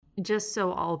just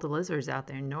so all the lizards out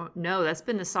there know, that's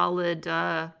been a solid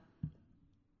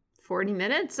 40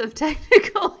 minutes of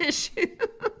technical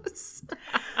issues.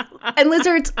 And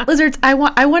lizards, I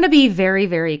want to be very,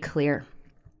 very clear.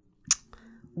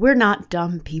 We're not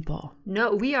dumb people.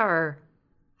 No, we are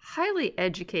highly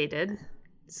educated,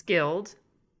 skilled,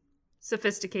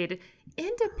 sophisticated,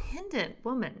 independent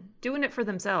women doing it for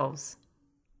themselves.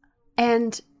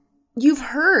 And you've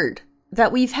heard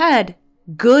that we've had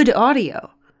good audio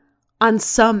on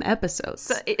some episodes.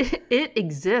 So it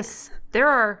exists. There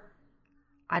are,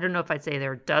 I don't know if I'd say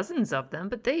there are dozens of them,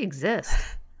 but they exist.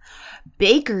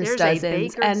 There's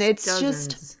dozens. And it's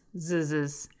dozens.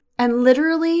 Zizzes. And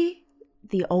literally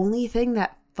the only thing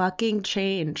that fucking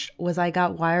changed was I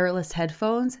got wireless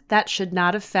headphones. That should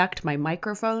not affect my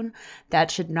microphone. That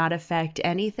should not affect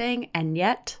anything. And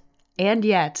yet,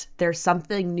 there's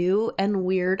something new and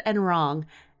weird and wrong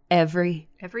every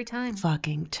time.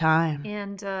 Fucking time.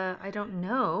 And I don't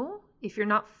know if you're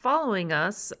not following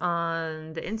us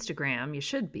on the Instagram. You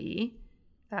should be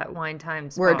at Wine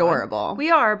Times. We're adorable.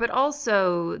 We are, but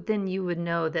also then you would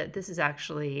know that this is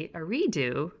actually a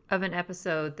redo of an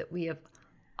episode that we have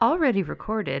already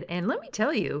recorded, and let me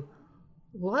tell you,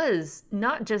 was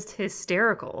not just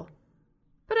hysterical,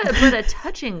 but a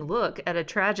touching look at a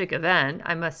tragic event,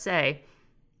 I must say.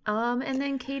 And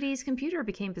then Katie's computer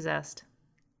became possessed.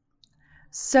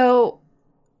 So,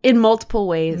 in multiple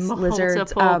ways, lizards.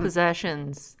 Multiple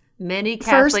possessions. Many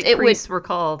Catholic priests were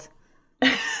called.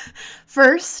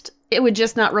 First, it would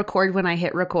just not record when I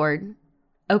hit record.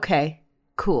 Okay,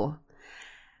 cool.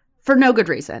 For no good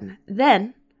reason.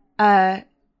 Then,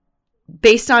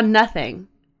 based on nothing,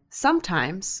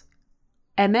 sometimes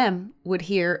would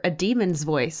hear a demon's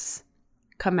voice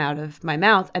come out of my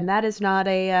mouth, and that is not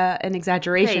an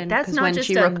exaggeration. Hey, that's not just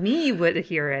me would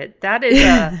hear it. That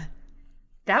is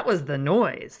that was the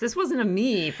noise. This wasn't a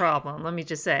me problem. Let me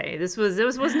just say, this was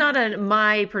not a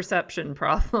my perception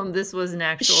problem. This was an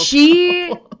actual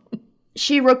problem.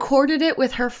 She recorded it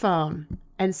with her phone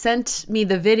and sent me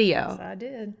the video. Yes, I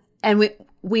did. And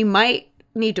we might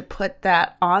need to put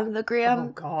that on the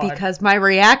gram because my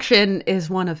reaction is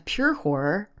one of pure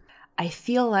horror. I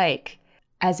feel like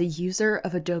as a user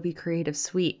of Adobe Creative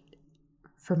Suite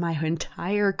for my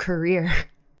entire career,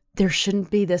 there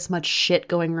shouldn't be this much shit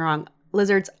going wrong.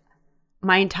 Lizards,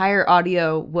 my entire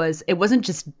audio wasn't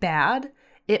just bad,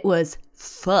 it was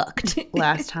fucked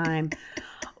last time.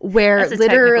 Where that's a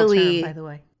literally term, by the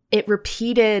way. It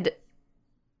repeated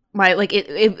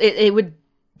it would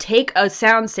take a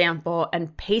sound sample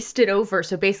and paste it over.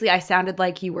 So basically I sounded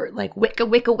like you were like wicka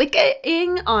wicka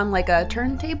wicka-ing on like a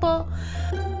turntable.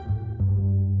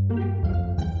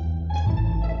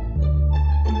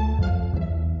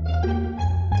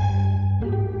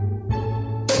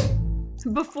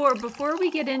 Before we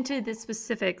get into the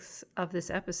specifics of this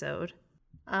episode,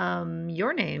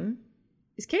 your name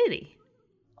is Katie.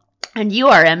 And you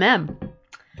are MM.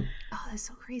 Oh, that's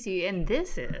so crazy. And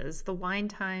this is the Wine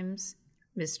Times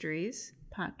Mysteries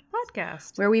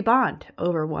podcast. Where we bond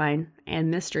over wine and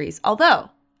mysteries. Although,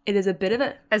 it is a bit of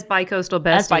a... As bicoastal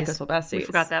besties. We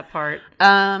forgot that part.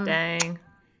 Dang.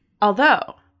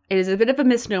 Although, it is a bit of a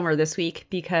misnomer this week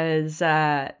because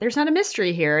there's not a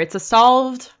mystery here. It's a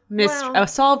solved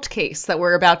case that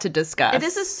we're about to discuss. It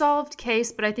is a solved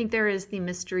case, but I think there is the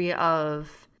mystery of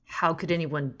how could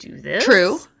anyone do this?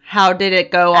 True. How did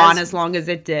it go on as long as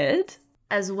it did?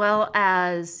 As well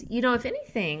as, if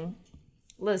anything,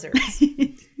 lizards.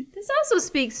 This also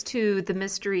speaks to the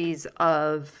mysteries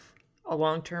of a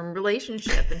long-term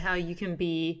relationship and how you can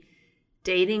be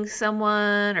dating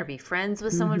someone or be friends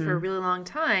with someone for a really long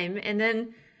time. And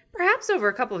then perhaps over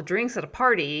a couple of drinks at a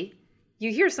party,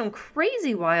 you hear some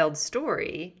crazy wild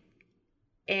story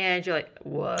and you're like,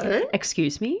 what?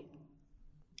 Excuse me?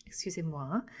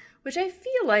 Excusez-moi. Which I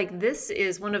feel like this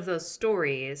is one of those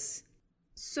stories.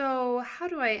 So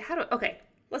okay,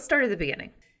 let's start at the beginning.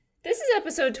 This is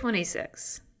episode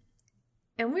 26.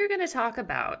 And we're going to talk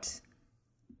about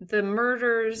the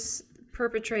murders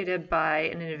perpetrated by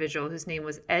an individual whose name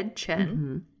was Ed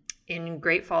Chen in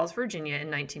Great Falls, Virginia in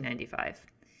 1995.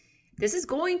 This is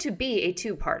going to be a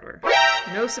two-parter.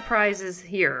 No surprises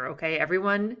here, okay?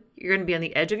 Everyone, you're going to be on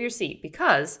the edge of your seat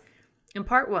because in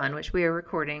part one, which we are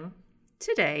recording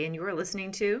today and you are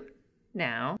listening to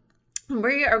now,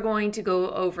 we are going to go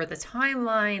over the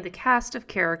timeline, the cast of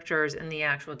characters, and the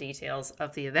actual details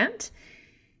of the event.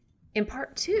 In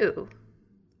part two,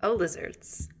 oh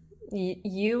lizards,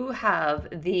 you have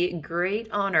the great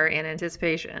honor and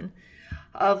anticipation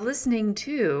of listening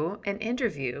to an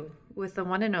interview with the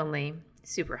one and only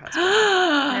Super Husband.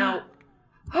 Now,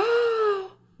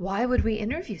 why would we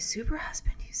interview Super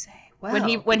Husband, you say?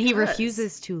 Well, when he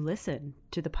refuses to listen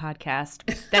to the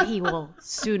podcast that he will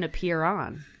soon appear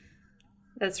on.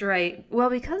 That's right. Well,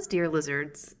 because, dear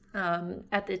lizards,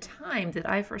 at the time that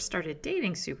I first started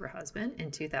dating Super Husband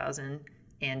in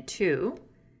 2002,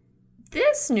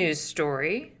 this news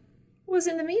story was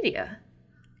in the media.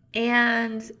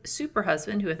 And Super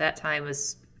Husband, who at that time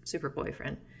was Super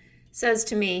Boyfriend, says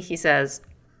to me, he says,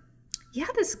 yeah,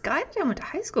 this guy that I went to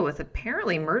high school with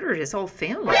apparently murdered his whole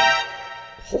family.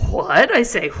 What? I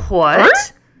say,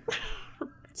 what?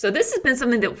 So this has been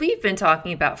something that we've been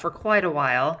talking about for quite a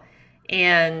while.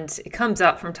 And it comes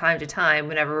up from time to time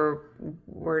whenever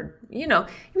we're, remember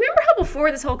how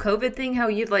before this whole COVID thing, how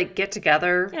you'd like get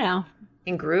together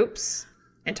in groups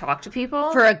and talk to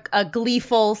people? For a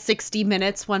gleeful 60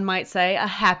 minutes, one might say, a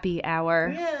happy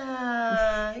hour.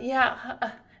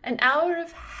 Yeah, an hour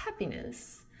of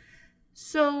happiness.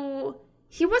 So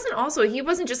he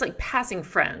wasn't just like passing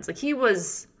friends. Like he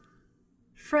was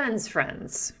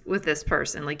friends with this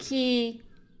person. Like he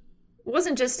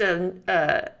wasn't just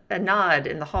a nod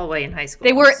in the hallway in high school.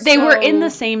 They were in the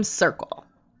same circle.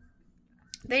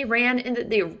 They ran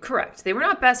correct. They were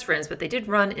not best friends, but they did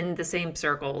run in the same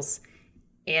circles,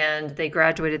 and they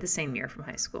graduated the same year from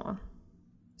high school.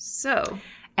 So,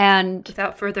 and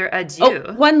without further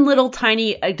ado, one little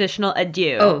tiny additional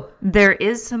adieu. Oh, there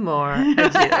is some more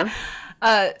adieu.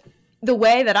 The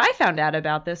way that I found out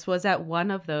about this was at one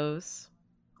of those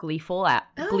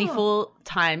gleeful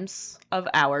times of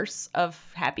hours of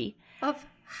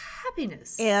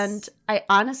happiness. And I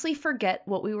honestly forget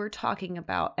what we were talking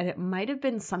about. And it might have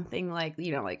been something like,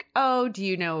 oh, do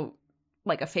you know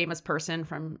like a famous person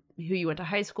from who you went to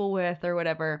high school with or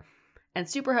whatever? And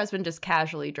Super Husband just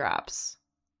casually drops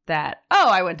that, oh,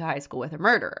 I went to high school with a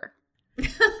murderer.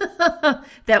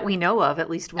 That we know of, at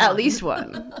least one. At least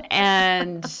one.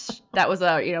 And that was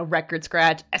a, record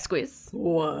scratch esquiz.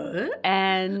 What?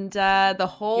 And the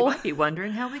whole... You might be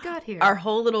wondering how we got here. Our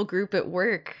whole little group at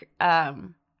work,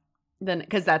 then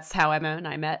because that's how Emma and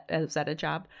I met, as at a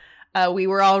job, we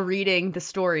were all reading the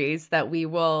stories that we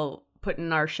will put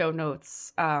in our show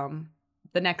notes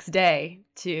the next day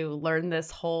to learn this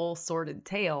whole sordid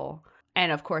tale.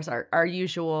 And of course, our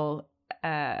usual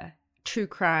true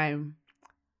crime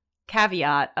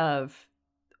caveat of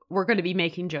we're going to be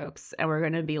making jokes and we're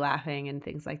going to be laughing and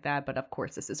things like that. But of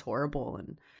course, this is horrible.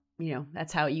 And,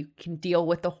 that's how you can deal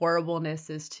with the horribleness,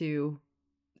 is to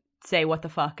say what the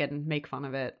fuck and make fun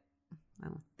of it.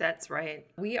 That's right.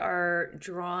 We are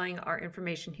drawing our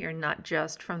information here not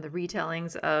just from the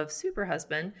retellings of Super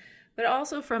Husband, but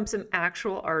also from some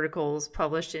actual articles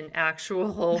published in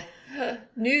actual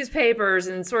newspapers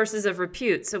and sources of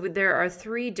repute. So there are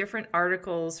 3 different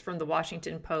articles from the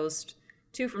Washington Post,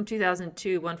 2 from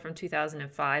 2002, 1 from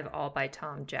 2005, all by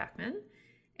Tom Jackman,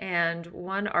 and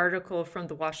 1 article from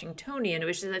the Washingtonian,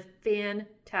 which is a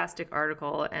fantastic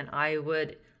article, and I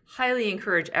would highly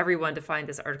encourage everyone to find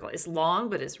this article. It's long,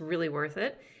 but it's really worth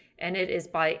it, and it is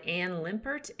by Ann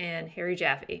Limpert and Harry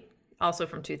Jaffe, also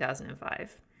from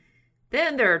 2005.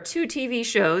 Then there are 2 TV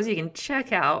shows you can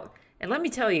check out. And let me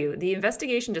tell you, the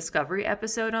Investigation Discovery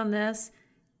episode on this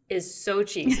is so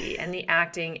cheesy and the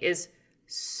acting is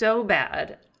so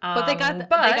bad. But they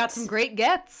got some great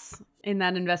gets in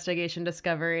that Investigation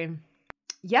Discovery.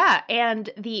 Yeah, and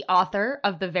one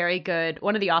of the very good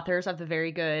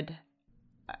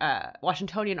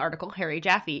Washingtonian article, Harry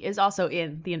Jaffe, is also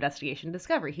in the Investigation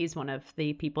Discovery. He's one of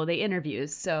the people they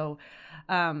interviews. So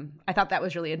I thought that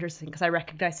was really interesting because I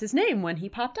recognized his name when he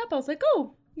popped up. I was like,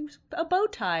 oh, he was a bow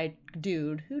tie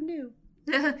dude. Who knew?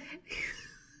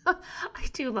 I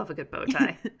do love a good bow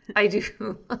tie. I do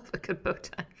love a good bow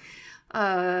tie.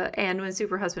 And when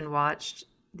Super Husband watched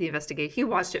the investigation, he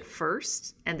watched it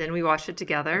first and then we watched it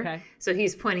together. Okay. So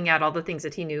he's pointing out all the things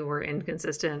that he knew were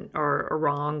inconsistent or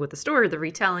wrong with the story, the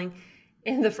retelling.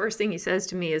 And the first thing he says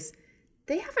to me is,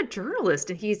 they have a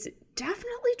journalist and he's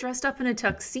definitely dressed up in a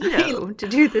tuxedo to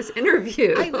do this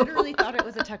interview. I literally thought it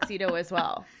was a tuxedo as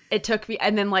well. It took me,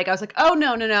 and then I was like, oh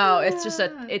no, yeah. It's just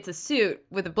it's a suit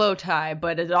with a bow tie,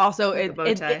 but it also it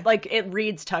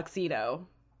reads tuxedo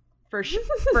for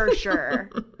sure.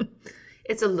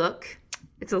 It's a look.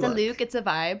 It's a look. It's a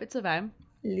vibe. It's a vibe.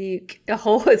 It's a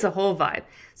whole vibe.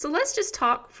 So let's just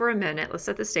talk for a minute. Let's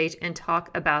set the stage and talk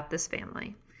about this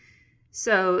family.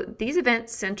 So these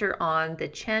events center on the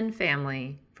Chen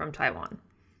family from Taiwan.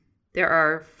 There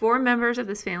are 4 members of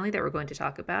this family that we're going to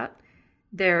talk about.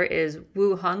 There is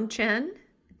Wu Hung Chen,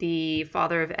 the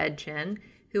father of Ed Chen,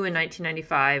 who in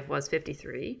 1995 was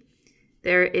 53.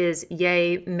 There is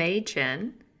Ye Mei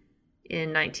Chen.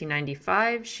 In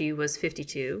 1995, she was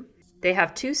 52. They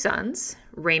have two sons,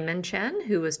 Raymond Chen,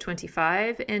 who was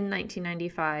 25 in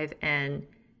 1995, and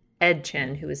Ed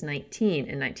Chen, who was 19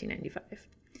 in 1995.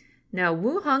 Now,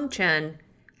 Wu Hong Chen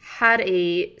had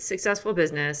a successful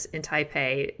business in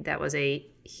Taipei that was a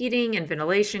heating and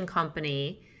ventilation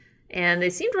company, and they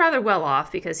seemed rather well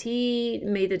off because he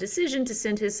made the decision to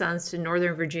send his sons to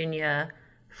Northern Virginia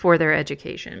for their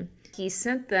education. He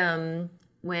sent them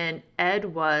when Ed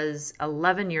was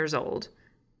 11 years old.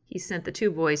 He sent the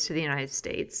two boys to the United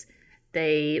States.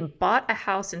 They bought a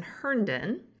house in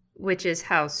Herndon, which is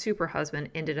how Super Husband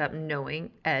ended up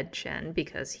knowing Ed Chen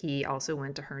because he also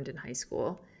went to Herndon High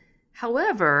School.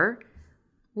 However,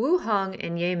 Wu Hong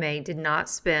and Ye Mei did not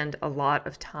spend a lot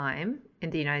of time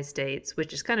in the United States,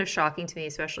 which is kind of shocking to me,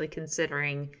 especially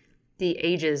considering the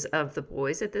ages of the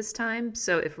boys at this time.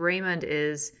 So if Raymond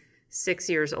is 6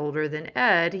 years older than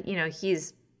Ed,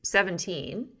 he's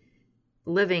 17,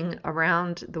 living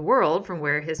around the world from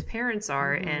where his parents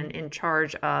are and in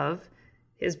charge of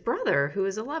his brother, who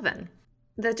is 11.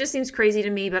 That just seems crazy to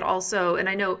me, but also, and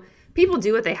I know people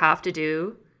do what they have to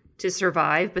do to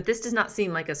survive, but this does not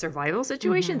seem like a survival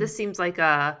situation. This seems like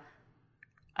a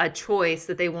choice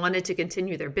that they wanted to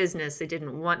continue their business. They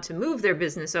didn't want to move their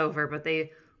business over, but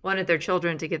they wanted their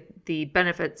children to get the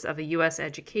benefits of a U.S.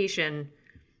 education.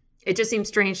 It just seems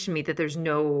strange to me that there's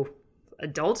no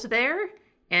adult there,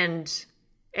 and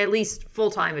at least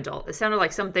full-time adult. It sounded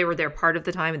like they were there part of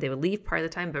the time and they would leave part of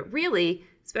the time, but really,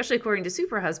 especially according to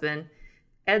Super Husband,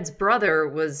 Ed's brother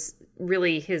was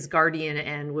really his guardian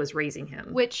and was raising him.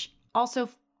 Which also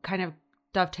kind of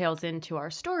dovetails into our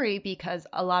story because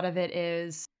a lot of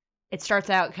it starts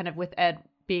out kind of with Ed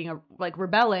being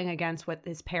rebelling against what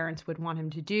his parents would want him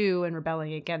to do and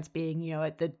rebelling against being,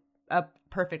 a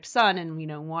perfect son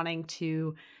and, wanting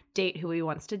to date who he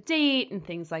wants to date and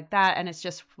things like that. And it's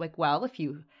just like, well, if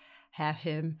you have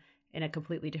him in a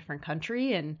completely different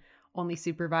country and only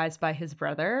supervised by his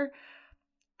brother,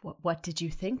 what did you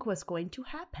think was going to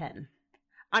happen?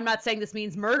 I'm not saying this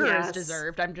means murder is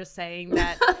deserved. I'm just saying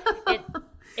that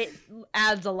it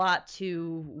adds a lot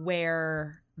to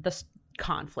where the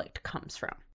conflict comes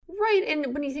from. Right.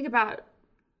 And when you think about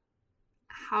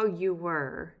how you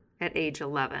were at age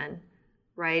 11,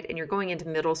 right, and you're going into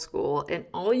middle school, and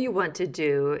all you want to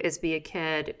do is be a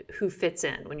kid who fits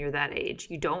in when you're that age.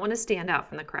 You don't want to stand out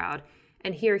from the crowd.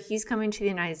 And here he's coming to the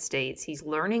United States. He's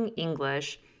learning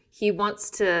English. He wants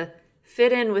to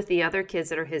fit in with the other kids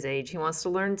that are his age. He wants to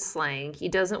learn slang. He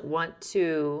doesn't want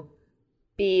to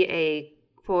be a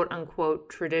quote-unquote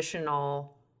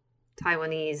traditional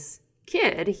Taiwanese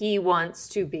kid. He wants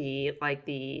to be like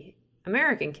the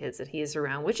American kids that he is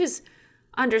around, which is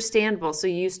understandable. So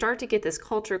you start to get this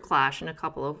culture clash in a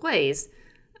couple of ways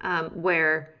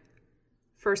where,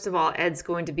 first of all, Ed's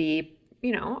going to be,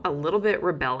 a little bit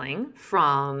rebelling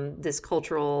from this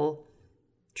cultural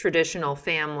traditional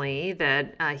family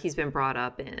that he's been brought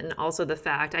up in. Also the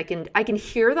fact I can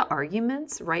hear the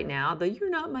arguments right now, the "you're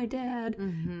not my dad,"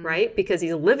 right? Because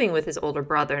he's living with his older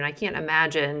brother, and I can't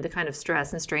imagine the kind of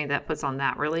stress and strain that puts on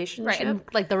that relationship. Right, and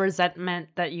like the resentment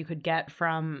that you could get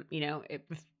from,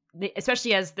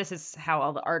 especially as this is how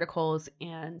all the articles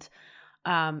and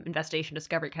Investigation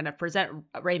Discovery kind of present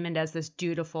Raymond as this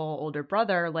dutiful older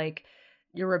brother, like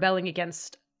you're rebelling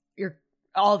against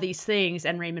all these things,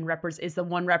 and Raymond is the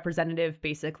one representative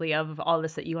basically of all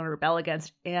this that you want to rebel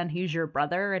against, and he's your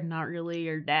brother and not really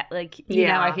your dad. Like,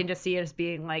 I can just see it as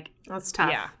being like, that's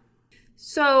tough. Yeah.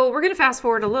 So we're going to fast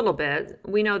forward a little bit.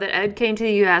 We know that Ed came to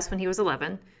the U.S. when he was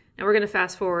 11, and we're going to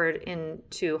fast forward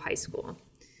into high school.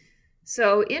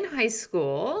 So in high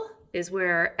school is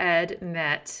where Ed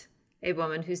met a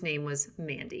woman whose name was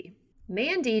Mandy.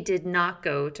 Mandy did not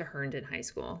go to Herndon High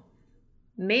School.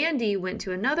 Mandy went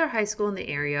to another high school in the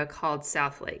area called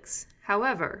South Lakes.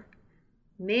 However,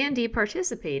 Mandy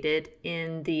participated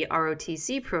in the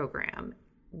ROTC program,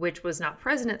 which was not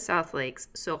present at South Lakes.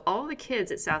 So all the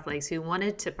kids at South Lakes who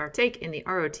wanted to partake in the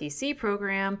ROTC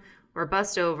program were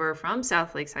bussed over from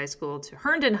South Lakes High School to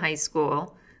Herndon High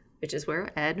School, which is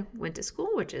where Ed went to school,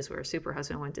 which is where Super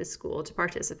Husband went to school to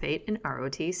participate in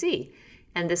ROTC.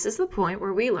 And this is the point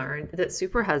where we learned that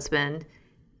Super Husband,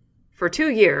 for 2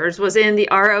 years, was in the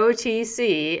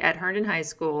ROTC at Herndon High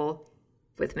School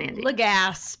with Mandy.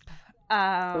 Lagasp.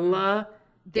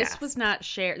 This Yes. was not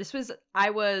shared. I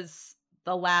was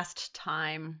the last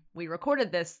time we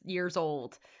recorded this years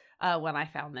old when I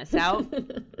found this out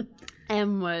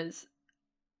and was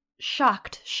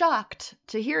shocked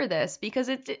to hear this because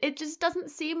it just doesn't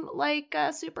seem like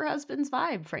Super Husband's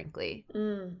vibe, frankly.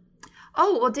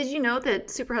 Oh, well, did you know that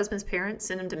Super Husband's parents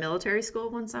sent him to military school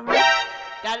one summer?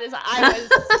 I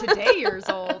was today years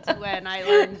old when I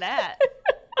learned that.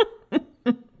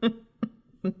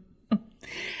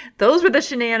 Those were the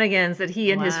shenanigans that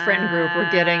he and his friend group were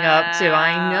getting up to.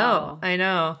 I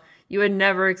know. You would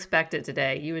never expect it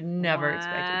today. You would never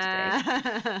expect it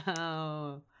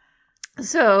today.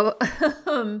 So,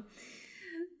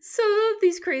 so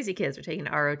these crazy kids are taking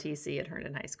ROTC at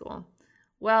Herndon High School.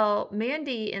 Well,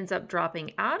 Mandy ends up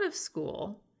dropping out of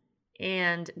school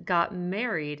and got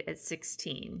married at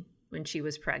 16 when she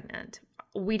was pregnant.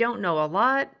 We don't know a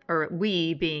lot, or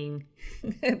we being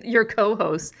your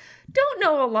co-hosts, don't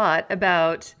know a lot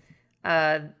about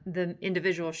the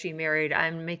individual she married.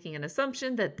 I'm making an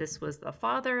assumption that this was the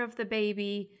father of the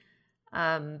baby.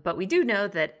 But we do know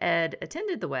that Ed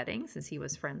attended the wedding since he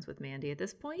was friends with Mandy at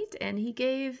this point, and he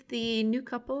gave the new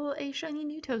couple a shiny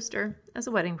new toaster as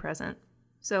a wedding present.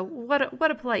 So what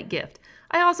a polite gift.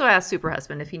 I also asked Super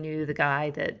Husband if he knew the guy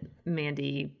that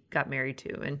Mandy got married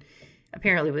to, and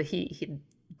apparently he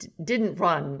didn't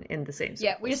run in the same circles.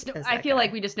 Yeah, we just know, I feel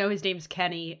like we just know his name's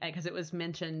Kenny because it was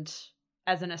mentioned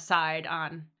as an aside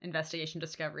on Investigation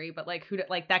Discovery, but like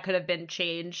that could have been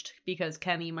changed because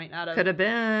Kenny might not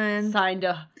have signed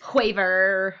a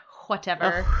waiver,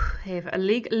 whatever. A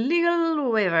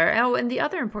legal waiver. Oh, and the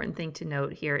other important thing to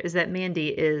note here is that Mandy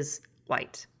is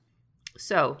white.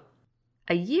 So,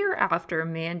 a year after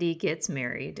Mandy gets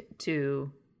married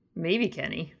to maybe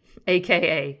Kenny,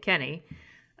 aka Kenny,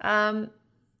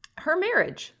 her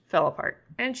marriage fell apart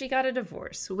and she got a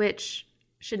divorce, which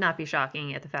should not be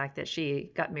shocking at the fact that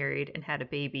she got married and had a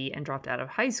baby and dropped out of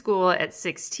high school at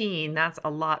 16. That's a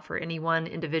lot for any one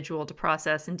individual to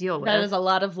process and deal with. That is a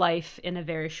lot of life in a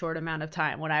very short amount of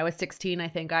time. When I was 16, I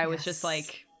think I was just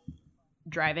like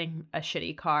driving a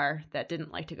shitty car that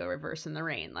didn't like to go reverse in the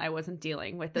rain. I wasn't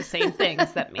dealing with the same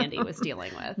things that Mandy was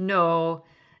dealing with. No,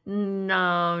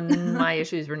 my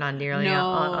issues were not nearly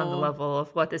on the level of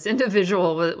what this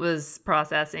individual was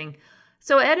processing.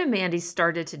 So Ed and Mandy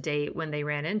started to date when they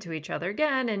ran into each other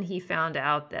again, and he found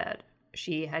out that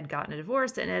she had gotten a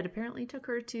divorce, and Ed apparently took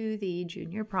her to the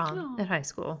junior prom at high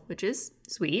school, which is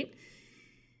sweet.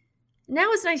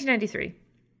 Now it's 1993.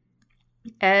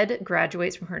 Ed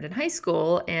graduates from Herndon High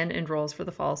School and enrolls for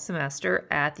the fall semester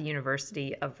at the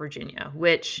University of Virginia,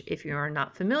 which, if you are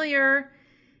not familiar,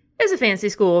 is a fancy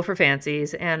school for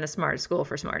fancies and a smart school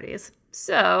for smarties.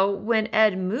 So when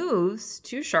Ed moves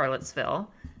to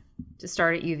Charlottesville to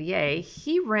start at UVA,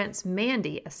 he rents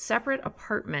Mandy a separate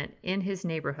apartment in his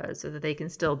neighborhood so that they can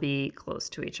still be close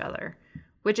to each other,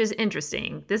 which is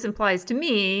interesting. This implies to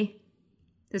me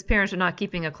his parents are not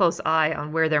keeping a close eye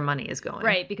on where their money is going.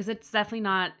 Right, because it's definitely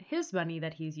not his money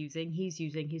that he's using. He's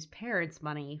using his parents'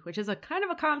 money, which is a kind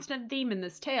of a constant theme in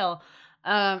this tale,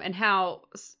 and how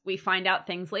we find out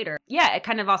things later. Yeah, it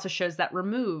kind of also shows that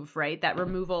right? That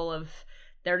removal of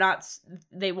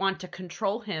they want to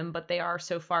control him, but they are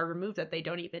so far removed that they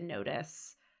don't even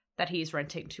notice that he's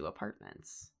renting two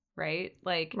apartments, right?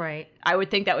 Like, right. I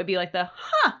would think that would be like hey,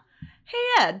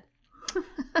 Ed.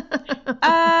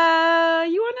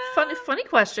 You wanna funny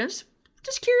question.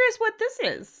 Just curious what this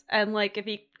is, and like if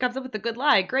he comes up with a good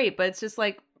lie, great. But it's just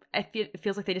like it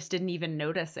feels like they just didn't even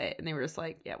notice it, and they were just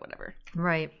like, yeah, whatever.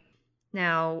 Right.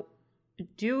 Now,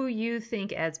 do you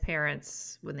think Ed's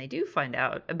parents, when they do find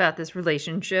out about this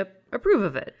relationship, approve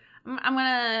of it? I'm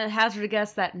gonna hazard a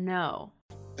guess that no.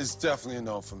 It's definitely a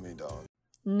no for me, dog.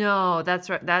 No, that's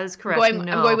right. That is correct. I'm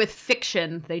going with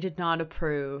fiction. They did not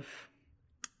approve.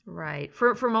 Right.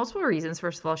 For multiple reasons.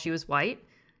 First of all, she was white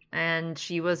and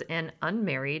she was an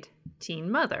unmarried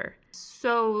teen mother.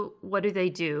 So what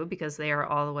do? Because they are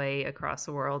all the way across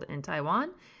the world in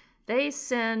Taiwan. They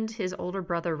send his older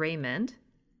brother Raymond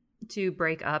to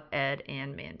break up Ed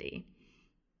and Mandy.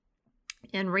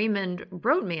 And Raymond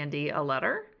wrote Mandy a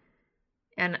letter.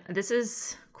 And this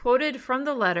is quoted from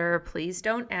the letter. Please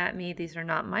don't at me. These are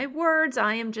not my words.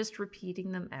 I am just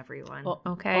repeating them, everyone.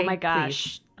 Okay? Oh my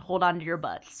gosh. Please. Hold on to your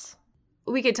butts.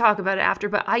 We could talk about it after,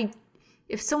 but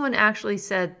if someone actually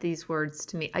said these words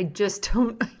to me, I just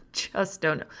don't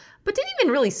know. But didn't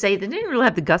even really say them. Didn't really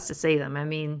have the guts to say them. I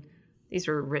mean, these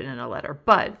were written in a letter.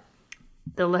 But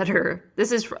the letter,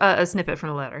 this is a snippet from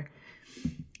the letter.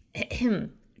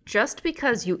 Just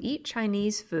because you eat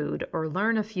Chinese food or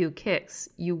learn a few kicks,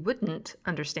 you wouldn't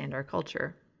understand our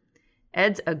culture.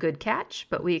 Ed's a good catch,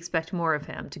 but we expect more of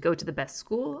him to go to the best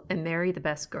school and marry the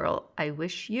best girl. I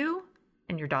wish you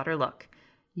and your daughter luck.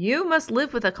 You must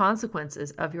live with the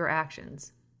consequences of your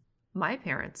actions. My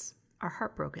parents are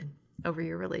heartbroken over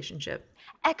your relationship.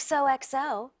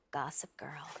 XOXO, Gossip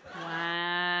Girl.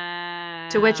 Wow.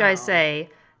 To which I say,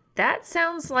 that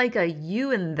sounds like a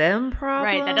you and them problem.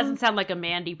 Right, that doesn't sound like a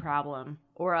Mandy problem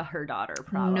or a her daughter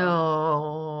problem.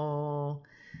 No.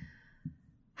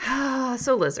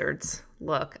 So lizards,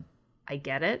 look, I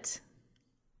get it.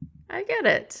 I get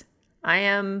it. I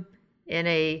am in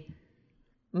a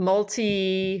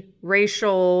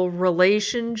multi-racial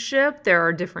relationship. There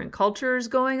are different cultures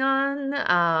going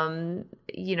on.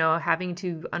 Having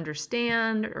to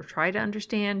understand or try to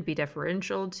understand, be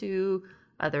deferential to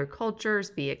other cultures,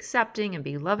 be accepting and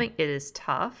be loving. It is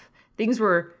tough. Things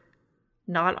were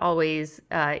not always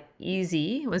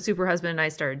easy. When Super Husband and I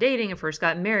started dating and first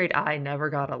got married, I never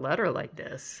got a letter like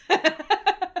this.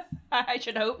 I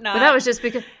should hope not. But that was just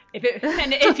because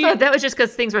that was just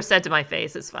because things were said to my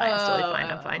face. It's fine. It's totally fine.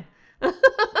 I'm fine.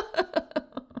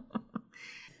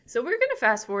 So we're going to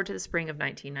fast forward to the spring of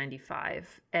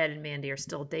 1995. Ed and Mandy are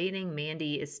still dating.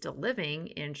 Mandy is still living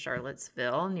in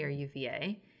Charlottesville near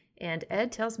UVA. And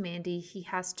Ed tells Mandy he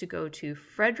has to go to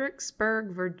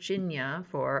Fredericksburg, Virginia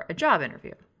for a job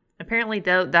interview. Apparently,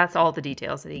 that's all the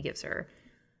details that he gives her.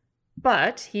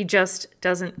 But he just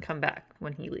doesn't come back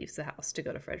when he leaves the house to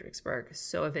go to Fredericksburg.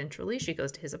 So eventually she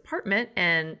goes to his apartment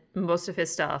and most of his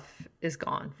stuff is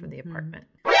gone from the apartment.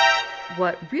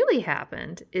 What really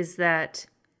happened is that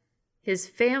his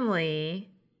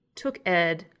family took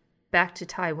Ed back to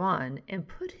Taiwan and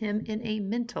put him in a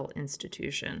mental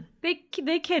institution. They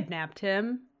kidnapped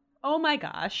him. Oh my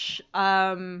gosh.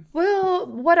 Well,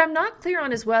 what I'm not clear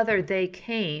on is whether they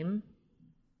came,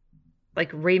 like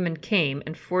Raymond came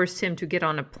and forced him to get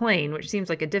on a plane, which seems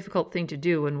like a difficult thing to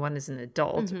do when one is an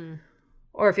adult,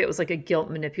 or if it was like a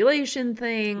guilt manipulation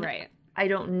thing. Right. I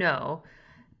don't know.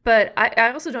 But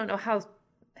I also don't know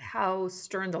how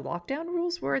stern the lockdown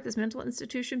rules were at this mental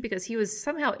institution, because he was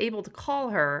somehow able to call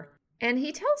her, and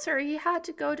he tells her he had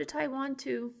to go to Taiwan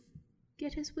to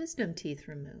get his wisdom teeth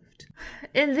removed.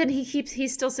 And then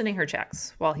he's still sending her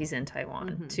checks while he's in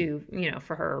Taiwan to,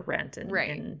 for her rent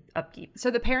and upkeep. So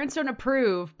the parents don't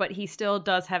approve, but he still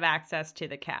does have access to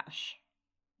the cash,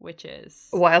 which is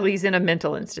while he's in a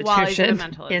mental institution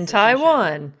in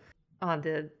Taiwan. On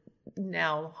the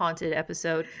now haunted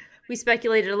episode, we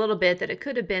speculated a little bit that it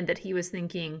could have been that he was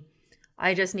thinking,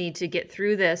 I just need to get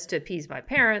through this to appease my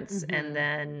parents, and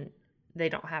then they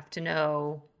don't have to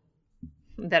know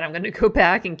that I'm going to go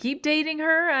back and keep dating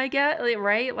her, I get,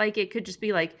 right? Like, it could just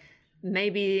be like,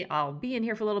 maybe I'll be in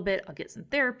here for a little bit, I'll get some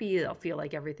therapy, I'll feel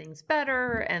like everything's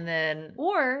better, and then,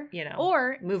 or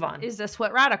move on. Is this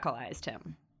what radicalized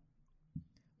him?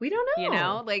 We don't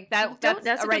know.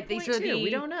 That's right. We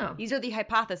don't know. These are the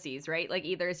hypotheses, right? Like,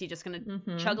 either is he just going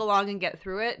to chug along and get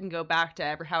through it and go back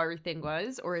to how everything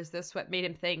was, or is this what made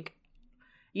him think,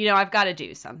 I've got to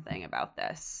do something about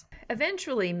this?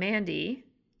 Eventually, Mandy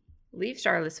leaves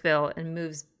Charlottesville and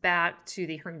moves back to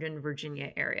the Herndon,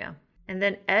 Virginia area. And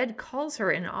then Ed calls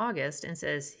her in August and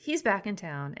says he's back in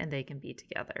town and they can be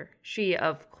together. She,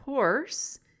 of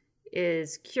course,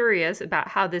 is curious about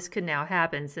how this could now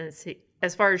happen, since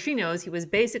as far as she knows, he was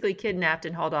basically kidnapped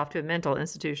and hauled off to a mental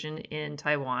institution in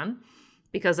Taiwan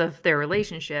because of their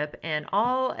relationship. And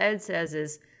all Ed says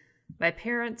is, my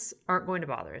parents aren't going to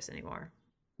bother us anymore.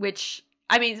 Which,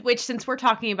 since we're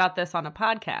talking about this on a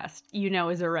podcast,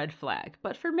 is a red flag.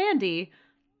 But for Mandy,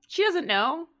 she doesn't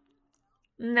know.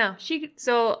 No.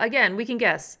 So again, we can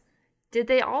guess. Did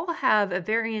they all have a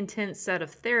very intense set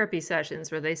of therapy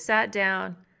sessions where they sat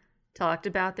down, talked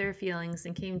about their feelings,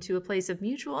 and came to a place of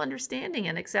mutual understanding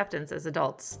and acceptance as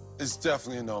adults? It's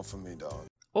definitely a no for me, dog.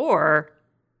 Or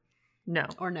no.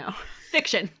 Or no.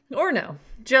 Fiction. Or no.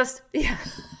 Just, yeah.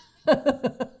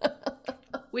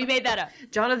 We made that up.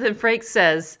 Jonathan Frakes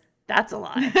says, that's a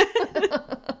lie.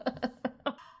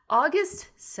 August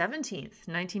 17th,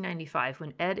 1995,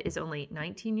 when Ed is only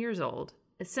 19 years old,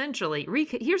 essentially,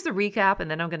 here's the recap, and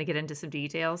then I'm going to get into some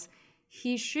details.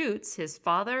 He shoots his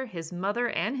father, his mother,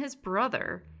 and his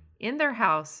brother in their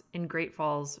house in Great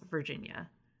Falls, Virginia.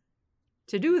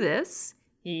 To do this,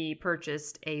 he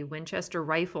purchased a Winchester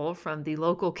rifle from the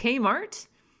local Kmart.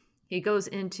 He goes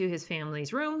into his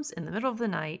family's rooms in the middle of the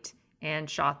night and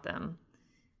shot them.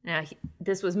 Now,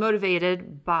 this was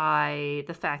motivated by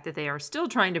the fact that they are still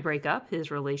trying to break up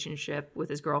his relationship with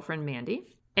his girlfriend,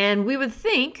 Mandy. And we would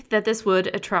think that this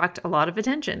would attract a lot of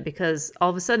attention because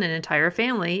all of a sudden an entire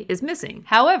family is missing.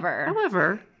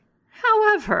 However,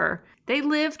 they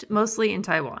lived mostly in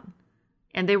Taiwan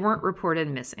and they weren't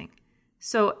reported missing.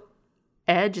 So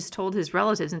Ed just told his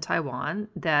relatives in Taiwan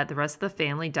that the rest of the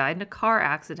family died in a car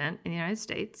accident in the United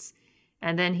States.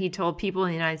 And then he told people in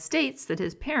the United States that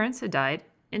his parents had died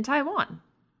in Taiwan.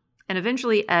 And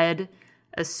eventually Ed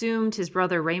assumed his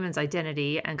brother Raymond's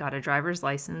identity and got a driver's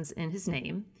license in his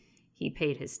name. He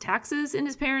paid his taxes in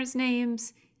his parents'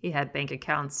 names. He had bank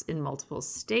accounts in multiple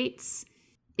states.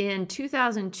 In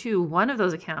 2002, one of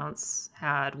those accounts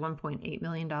had $1.8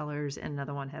 million and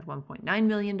another one had $1.9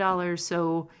 million.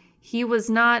 So he was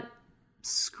not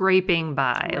scraping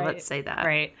by. Right, Let's say that.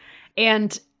 Right.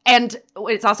 And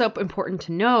it's also important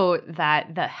to note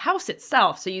that the house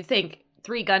itself, so you think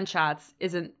 3 gunshots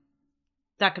isn't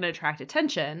that going to attract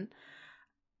attention.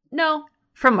 No.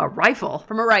 From a rifle.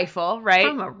 Right?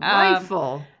 From a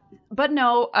rifle. But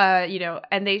no,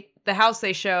 and the house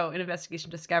they show in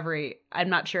Investigation Discovery, I'm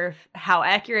not sure how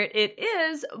accurate it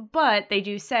is, but they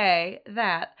do say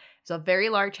that it's a very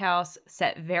large house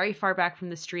set very far back from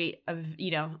the street of,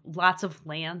 lots of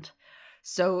land.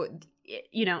 So,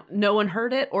 no one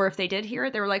heard it, or if they did hear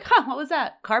it, they were like, what was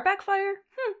that? Car backfire?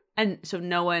 And so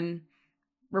no one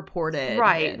reported.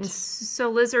 Right. It. So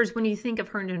lizards, when you think of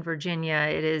Herndon, Virginia,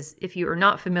 it is, if you are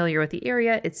not familiar with the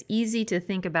area, it's easy to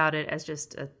think about it as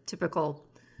just a typical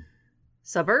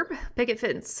suburb, picket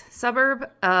fence suburb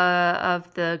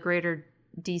of the greater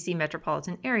DC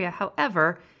metropolitan area.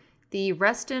 However, the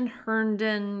Reston,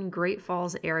 Herndon, Great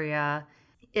Falls area,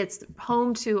 it's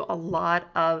home to a lot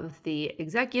of the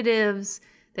executives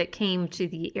that came to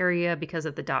the area because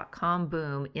of the dot-com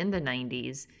boom in the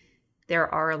 90s.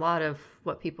 There are a lot of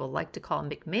what people like to call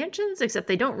McMansions, except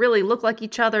they don't really look like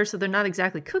each other, so they're not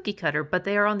exactly cookie cutter, but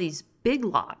they are on these big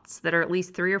lots that are at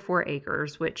least 3 or 4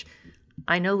 acres, which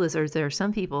I know, lizards, there are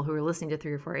some people who are listening to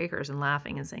 3 or 4 acres and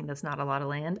laughing and saying that's not a lot of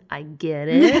land. I get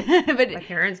it. But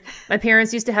my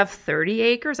parents used to have 30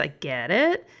 acres. I get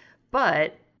it.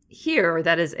 But here,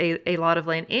 that is a lot of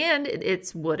land, and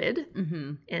it's wooded.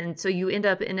 Mm-hmm. And so you end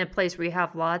up in a place where you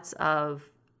have lots of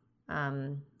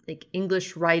like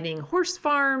English riding horse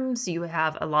farms. You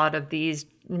have a lot of these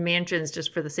mansions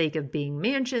just for the sake of being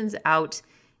mansions out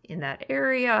in that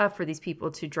area for these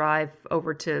people to drive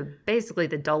over to basically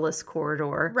the Dulles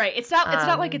corridor. Right. It's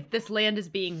not like this land is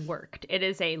being worked. It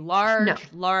is a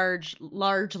large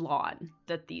lawn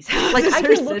that these houses like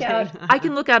I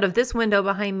can look out of this window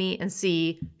behind me and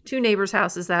see 2 neighbors'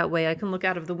 houses that way. I can look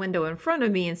out of the window in front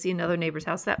of me and see another neighbor's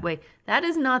house that way. That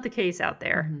is not the case out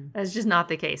there. Mm-hmm. That's just not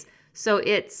the case. So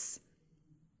it's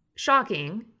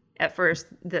shocking at first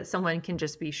that someone can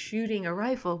just be shooting a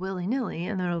rifle willy-nilly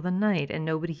in the middle of the night and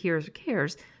nobody hears or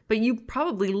cares. But you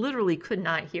probably literally could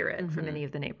not hear it from any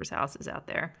of the neighbors' houses out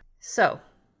there. So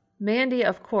Mandy,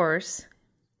 of course,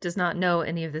 does not know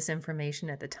any of this information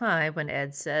at the time when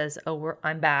Ed says,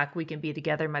 I'm back, we can be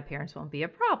together, my parents won't be a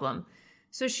problem.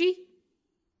 So she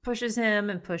pushes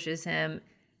him,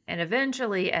 and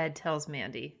eventually Ed tells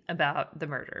Mandy about the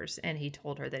murders. And he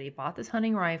told her that he bought this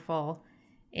hunting rifle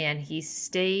and he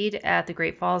stayed at the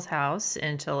Great Falls house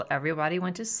until everybody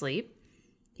went to sleep.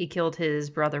 He killed his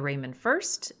brother Raymond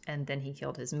first, and then he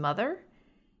killed his mother.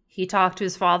 He talked to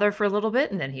his father for a little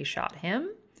bit, and then he shot him.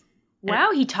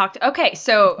 Wow, he talked. Okay,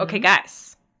 so, okay,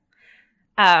 guys.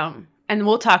 And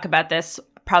we'll talk about this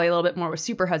probably a little bit more with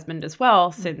Super Husband as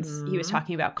well, since he was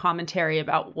talking about commentary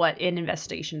about what in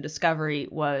Investigation Discovery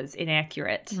was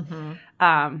inaccurate.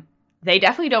 They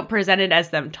definitely don't present it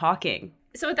as them talking.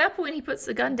 So at that point, he puts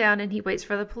the gun down and he waits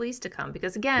for the police to come.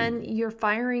 Because again, you're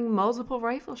firing multiple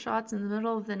rifle shots in the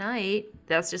middle of the night.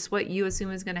 That's just what you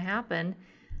assume is going to happen.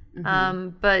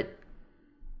 But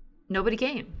nobody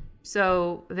came.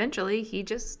 So eventually, he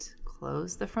just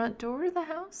closed the front door of the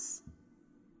house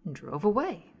and drove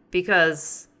away.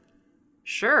 Because,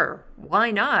 sure,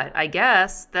 why not? I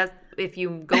guess that if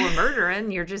you go a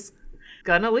murdering, you're just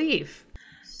going to leave.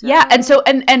 So. Yeah,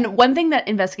 and one thing that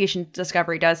Investigation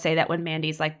Discovery does say that when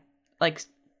Mandy's like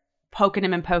poking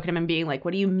him and being like,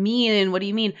 what do you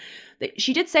mean?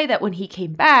 She did say that when he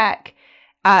came back,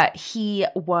 he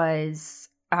was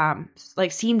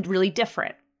seemed really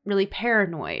different, really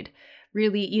paranoid,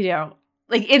 really,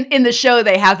 like in the show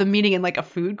they have the meeting in like a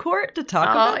food court to talk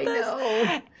about this. I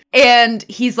know. And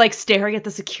he's like staring at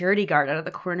the security guard out of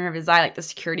the corner of his eye, like the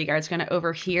security guard's going to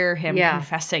overhear him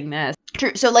confessing this.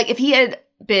 True. So like if he had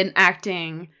been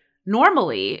acting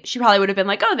normally, she probably would have been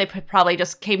like, oh, they probably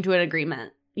just came to an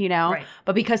agreement, Right.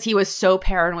 But because he was so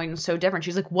paranoid and so different,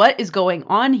 she's like, what is going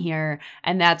on here?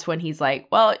 And that's when he's like,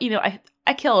 well,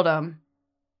 I killed him.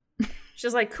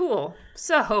 She's like, cool.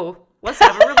 So let's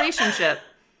have a relationship.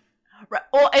 Right.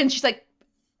 Well, and she's like,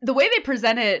 the way they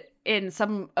present it in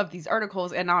some of these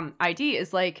articles and on ID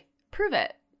is like, prove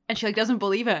it. And she like doesn't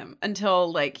believe him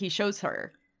until like he shows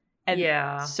her.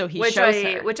 And so he shows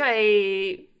her. Which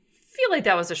I feel like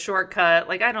that was a shortcut.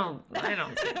 Like I don't right?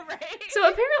 So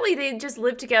apparently they just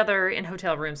lived together in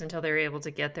hotel rooms until they were able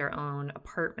to get their own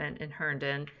apartment in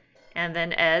Herndon. And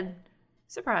then Ed,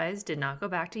 surprise, did not go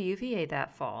back to UVA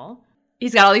that fall.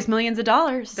 He's got all these millions of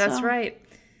dollars. That's right.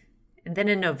 And then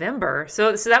in November,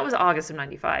 so that was August of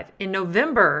 95. In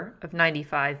November of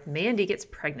 95, Mandy gets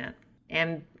pregnant.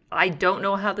 And I don't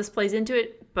know how this plays into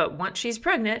it, but once she's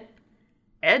pregnant,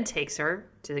 Ed takes her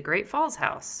to the Great Falls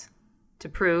house to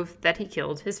prove that he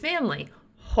killed his family.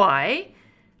 Why?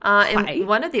 In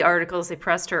one of the articles, they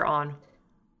pressed her on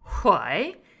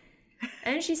why.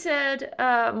 And she said,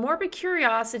 morbid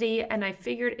curiosity, and I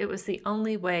figured it was the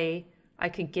only way I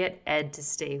could get Ed to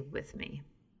stay with me.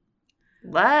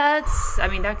 That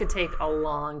could take a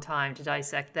long time to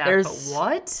dissect that. But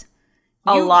what?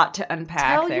 A lot to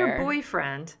unpack tell there. Your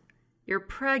boyfriend you're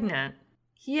pregnant.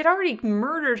 He had already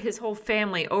murdered his whole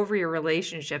family over your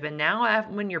relationship. And now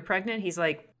when you're pregnant, he's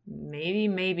like,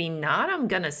 maybe not. I'm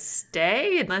going to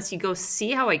stay unless you go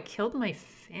see how I killed my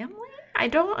family. I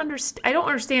don't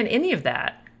understand any of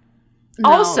that.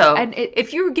 No, also,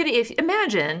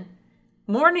 imagine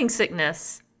morning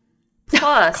sickness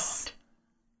plus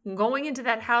going into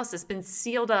that house that's been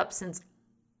sealed up since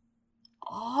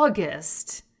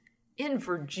August in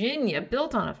Virginia,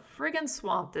 built on a friggin'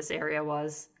 swamp this area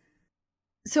was.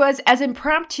 So as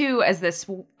impromptu as this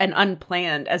and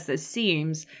unplanned as this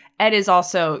seems, Ed is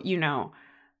also,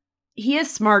 he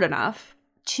is smart enough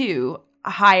to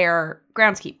hire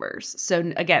groundskeepers.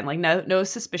 So again, like no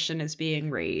suspicion is being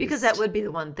raised. Because that would be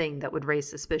the one thing that would raise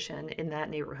suspicion in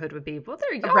that neighborhood would be, well,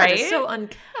 their yard is so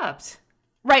unkept.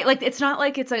 Right, like it's not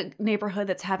like it's a neighborhood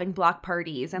that's having block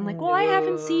parties and like, well, I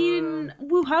haven't seen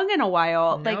Wu Hung in a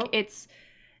while. Nope. Like it's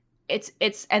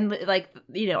and like,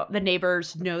 the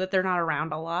neighbors know that they're not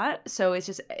around a lot. So it's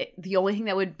just the only thing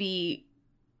that would be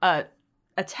a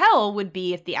tell would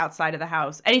be if the outside of the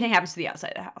house, anything happens to the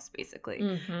outside of the house, basically.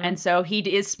 Mm-hmm. And so he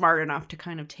is smart enough to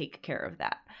kind of take care of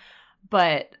that.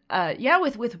 But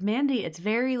with Mandy, it's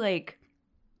very like,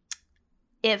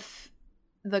 if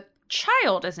the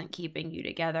child isn't keeping you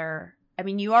together, I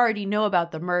mean, you already know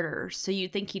about the murders, so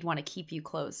you'd think he'd want to keep you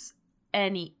close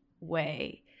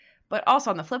anyway. But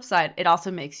also on the flip side, it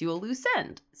also makes you a loose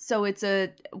end. So it's a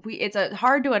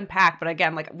hard to unpack. But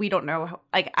again, like we don't know.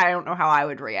 Like I don't know how I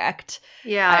would react.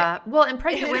 Yeah. And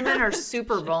pregnant women are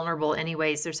super vulnerable,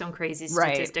 anyways. There's some crazy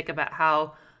statistic about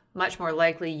how much more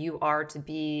likely you are to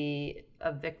be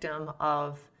a victim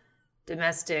of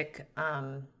domestic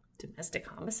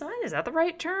homicide. Is that the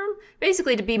right term?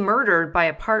 Basically, to be murdered by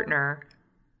a partner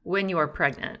when you are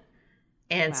pregnant.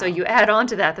 And so you add on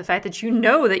to that the fact that you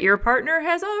know that your partner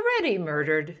has already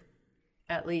murdered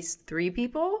at least 3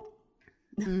 people.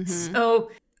 Mm-hmm.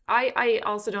 So I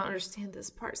also don't understand this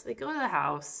part. So they go to the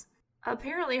house.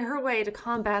 Apparently her way to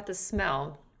combat the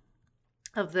smell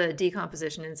of the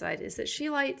decomposition inside is that she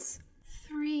lights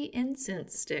 3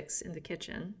 incense sticks in the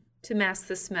kitchen to mask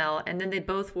the smell. And then they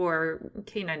both wore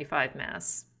K95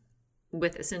 masks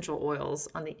with essential oils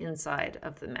on the inside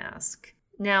of the mask.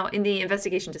 Now, in the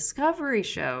Investigation Discovery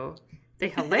show, they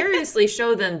hilariously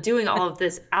show them doing all of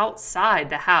this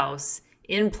outside the house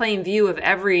in plain view of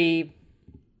really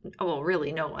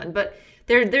no one, but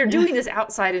they're doing this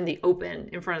outside in the open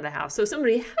in front of the house. So if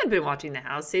somebody had been watching the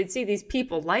house, they'd see these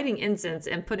people lighting incense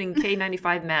and putting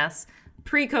K95 masks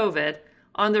pre-COVID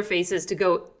on their faces to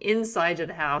go inside to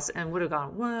the house and would have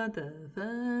gone, what the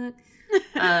fuck?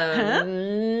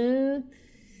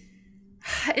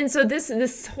 And so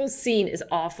this whole scene is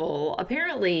awful.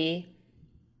 Apparently,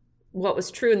 what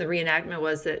was true in the reenactment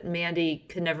was that Mandy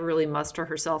could never really muster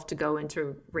herself to go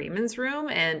into Raymond's room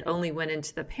and only went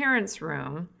into the parents'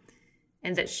 room,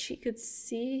 and that she could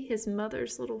see his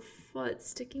mother's little foot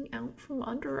sticking out from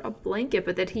under a blanket,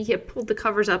 but that he had pulled the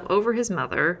covers up over his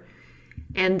mother,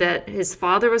 and that his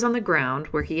father was on the ground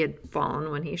where he had fallen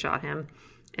when he shot him,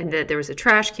 and that there was a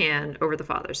trash can over the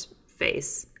father's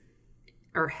face,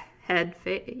 or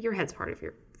your head's part of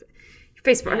your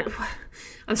face part. Yeah.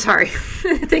 I'm sorry.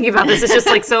 Thinking about this, it's just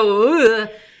like so.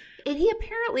 And he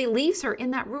apparently leaves her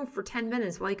in that room for 10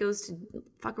 minutes while he goes to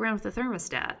fuck around with the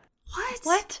thermostat.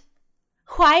 What?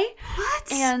 Why?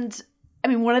 What? And I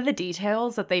mean, one of the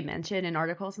details that they mention in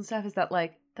articles and stuff is that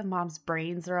like the mom's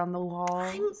brains are on the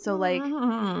wall. So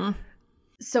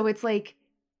it's like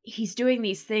he's doing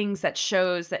these things that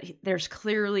shows that there's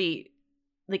clearly,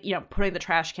 like, putting the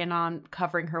trash can on,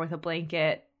 covering her with a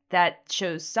blanket, that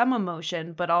shows some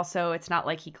emotion, but also it's not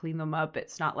like he cleaned them up.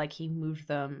 It's not like he moved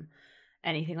them,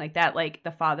 anything like that. Like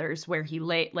the father's where he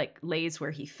lays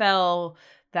where he fell,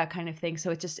 that kind of thing.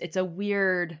 So it's a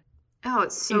weird. Oh,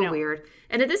 it's so weird.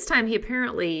 And at this time, he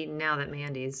apparently, now that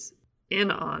Mandy's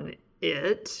in on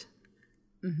it,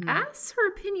 asks her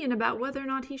opinion about whether or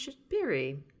not he should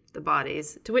bury the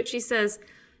bodies, to which she says,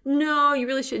 no, you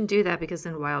really shouldn't do that because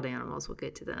then wild animals will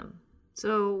get to them.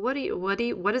 So what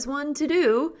is one to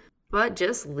do but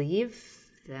just leave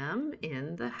them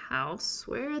in the house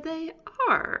where they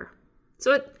are?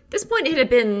 So at this point, it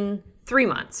had been 3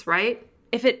 months, right?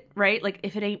 If it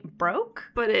ain't broke?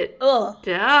 But it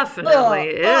definitely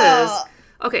is.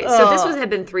 Okay, so this had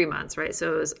been 3 months, right?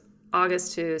 So it was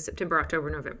August to September, October,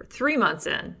 November. 3 months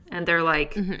in. And they're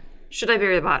like, should I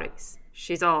bury the bodies?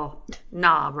 She's all,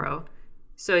 nah, bro.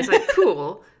 So he's like,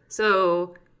 cool.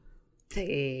 So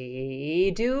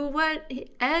they do what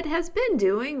Ed has been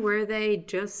doing, where they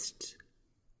just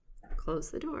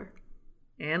close the door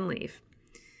and leave.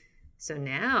 So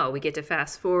now we get to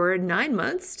fast forward 9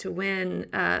 months to when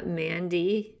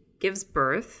Mandy gives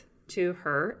birth to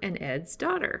her and Ed's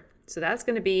daughter. So that's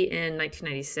going to be in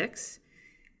 1996.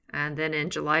 And then in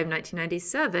July of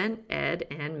 1997, Ed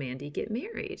and Mandy get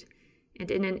married. And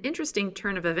in an interesting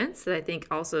turn of events that I think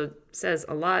also says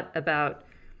a lot about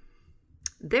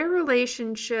their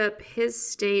relationship, his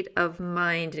state of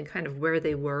mind, and kind of where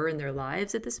they were in their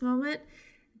lives at this moment,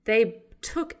 they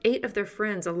took 8 of their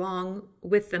friends along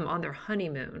with them on their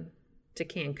honeymoon to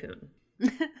Cancun.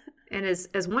 And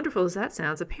as wonderful as that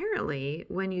sounds, apparently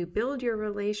when you build your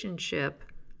relationship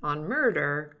on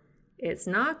murder, it's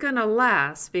not going to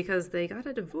last, because they got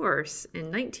a divorce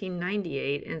in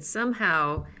 1998, and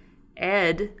somehow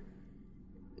Ed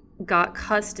got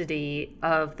custody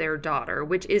of their daughter,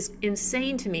 which is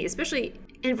insane to me. Especially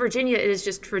in Virginia, it is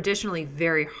just traditionally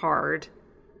very hard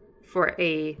for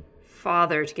a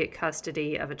father to get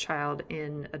custody of a child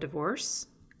in a divorce,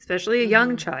 especially a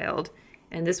young child.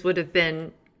 And this would have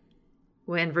been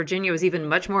when Virginia was even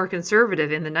much more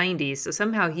conservative in the 90s. So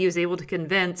somehow he was able to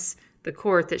convince the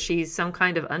court that she's some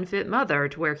kind of unfit mother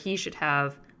to where he should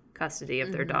have custody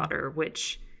of their daughter,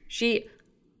 which she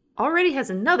already has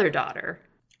another daughter.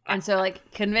 And so,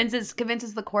 like, convinces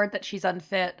the court that she's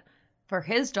unfit for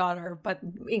his daughter, but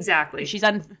exactly,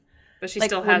 but she like,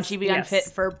 still has. She be unfit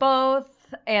for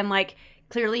both, and like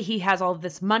clearly he has all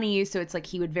this money, so it's like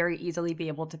he would very easily be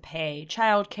able to pay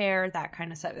childcare, that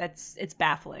kind of stuff. It's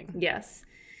baffling. Yes,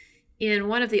 in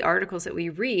one of the articles that we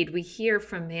read, we hear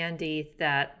from Mandy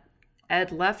that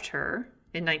Ed left her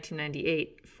in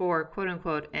 1998 for quote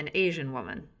unquote an Asian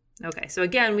woman. Okay, so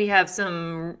again, we have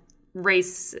some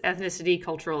race, ethnicity,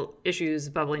 cultural issues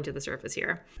bubbling to the surface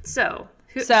here. So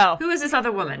who is this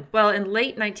other woman? Well, in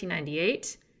late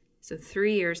 1998, so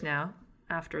 3 years now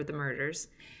after the murders,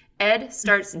 Ed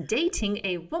starts dating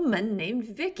a woman named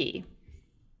Vicky.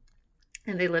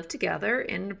 And they live together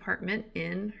in an apartment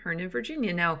in Herndon,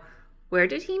 Virginia. Now, where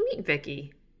did he meet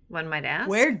Vicky? One might ask.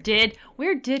 Where did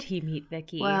he meet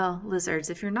Vicky? Well, lizards,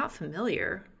 if you're not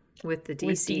familiar with the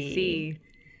DC.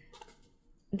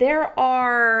 There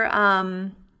are, I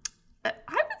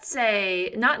would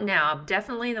say, not now,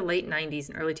 definitely in the late 90s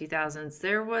and early 2000s,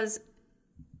 there was,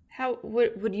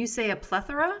 would you say a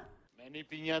plethora? Many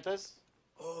piñatas?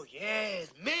 Oh,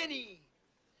 yes, many.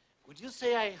 Would you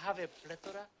say I have a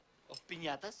plethora of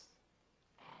piñatas?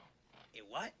 A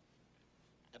what?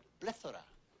 A plethora.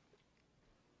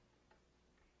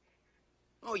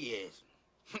 Oh, yes.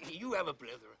 You have a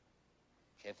plethora.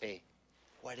 Jefe,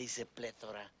 what is a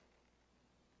plethora?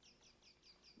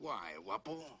 Why,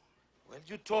 guapo? Well,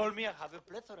 you told me I have a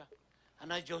plethora.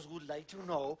 And I just would like to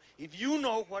know if you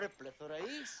know what a plethora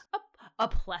is. A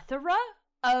plethora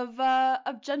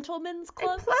of gentlemen's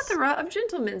clubs? A plethora of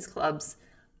gentlemen's clubs.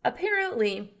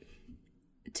 Apparently,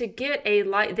 to get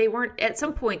they weren't, at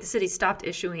some point, the city stopped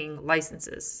issuing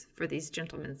licenses for these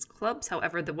gentlemen's clubs.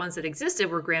 However, the ones that existed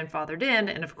were grandfathered in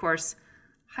and, of course,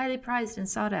 highly prized and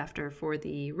sought after for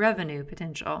the revenue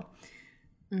potential.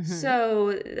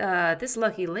 So this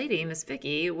lucky lady, Miss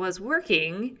Vicky, was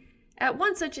working at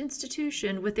one such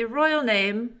institution with the royal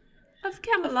name of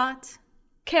Camelot.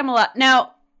 Camelot.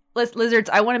 Now, lizards,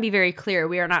 I want to be very clear.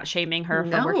 We are not shaming her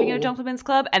for working at a gentleman's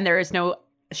club, and there is no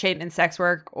shame in sex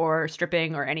work or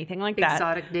stripping or anything like that.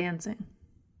 Exotic dancing.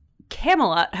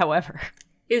 Camelot, however,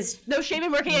 is no shame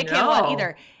in working at Camelot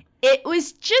either. It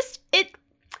was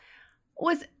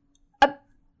a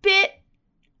bit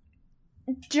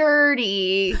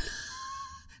dirty.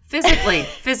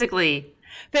 physically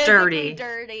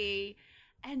dirty.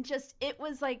 And just, it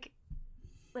was like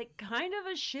kind of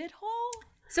a shithole.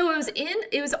 So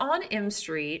it was on M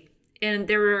Street, and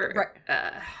there were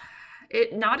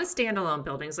not a standalone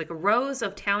buildings, like rows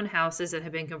of townhouses that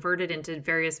have been converted into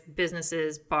various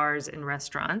businesses, bars, and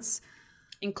restaurants,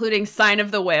 including Sign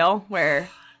of the Whale, where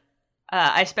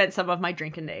I spent some of my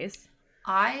drinking days.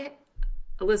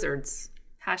 Lizards.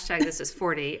 #this is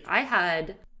 40. I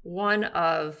had one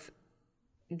of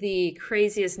the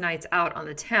craziest nights out on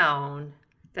the town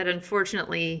that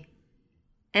unfortunately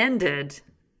ended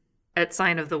at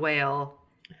Sign of the Whale.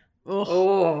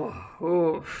 Oh.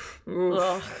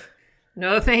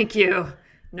 No, thank you.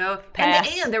 No.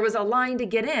 And there was a line to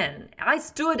get in. I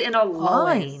stood in a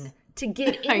line to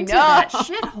get into that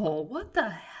shithole. What the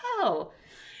hell?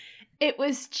 It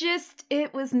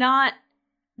was not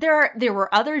there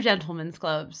were other gentlemen's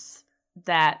clubs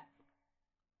that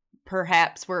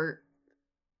perhaps were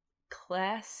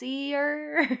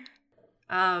classier.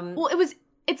 Well,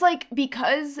 it's like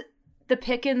because the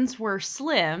pickings were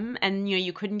slim and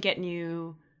you couldn't get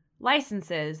new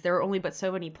licenses, there were only but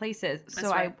so many places. That's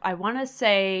so right. I want to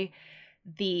say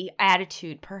the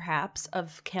attitude perhaps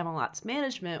of Camelot's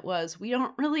management was, we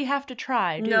don't really have to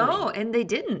try, do No, we? and they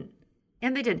didn't.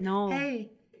 And they didn't. No. Hey,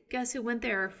 guess who went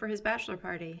there for his bachelor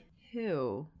party?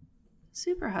 Who?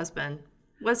 Super husband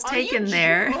was Are taken you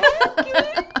there.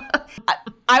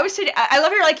 I was saying, I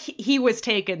love her like he was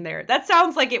taken there. That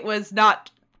sounds like it was not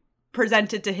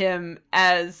presented to him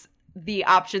as the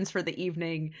options for the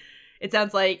evening. It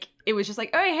sounds like it was just like,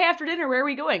 oh, hey, after dinner, where are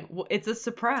we going? Well, it's a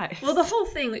surprise. Well, the whole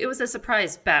thing, it was a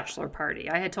surprise bachelor party.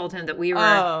 I had told him that we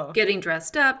were getting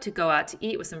dressed up to go out to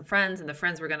eat with some friends, and the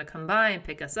friends were going to come by and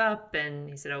pick us up. And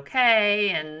he said, okay.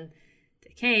 And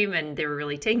they came, and they were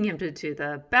really taking him to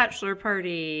the bachelor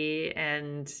party.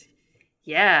 And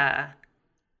yeah.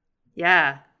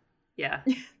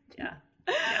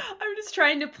 I'm just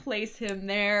trying to place him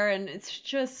there, and it's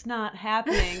just not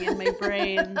happening in my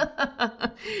brain.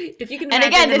 If you can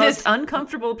imagine the most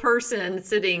uncomfortable person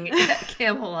sitting at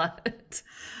Camelot,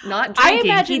 not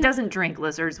drinking. He doesn't drink,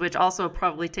 lizards, which also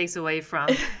probably takes away from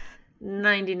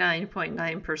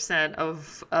 99.9%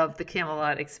 of the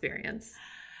Camelot experience.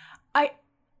 I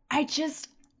just,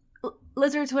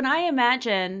 lizards, when I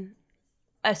imagine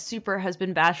a super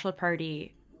husband bachelor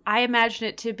party, I imagine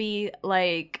it to be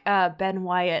like Ben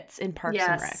Wyatt's in Parks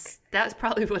and Rec. That's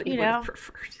probably what he would have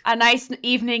preferred. A nice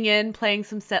evening in playing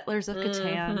some Settlers of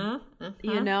Catan.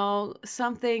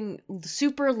 Something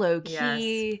super low key.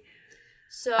 Yes.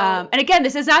 So, and again,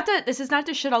 this is not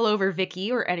to shit all over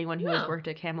Vicky or anyone who has worked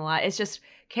at Camelot. It's just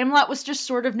Camelot was just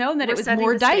sort of known that it was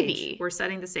more divey. We're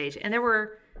setting the stage, and there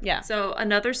were So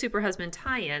another super husband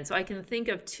tie-in. So I can think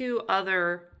of two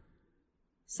other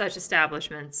such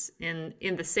establishments in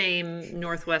the same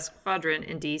Northwest quadrant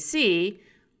in DC.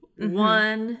 Mm-hmm.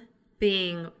 One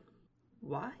being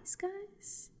Wise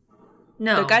Guys?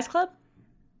 No. Good Guys Club?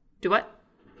 Do what?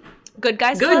 Good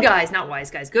Guys Club? Good Guys, not Wise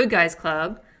Guys. Good Guys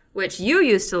Club, which you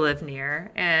used to live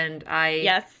near. And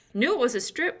I knew it was a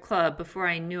strip club before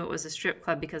I knew it was a strip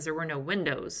club because there were no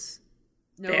windows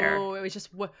there. No, it was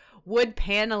just wood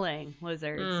paneling,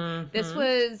 lizards. Mm-hmm. This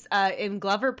was in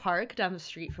Glover Park, down the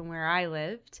street from where I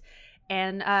lived,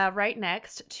 and right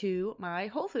next to my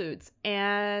Whole Foods.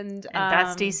 And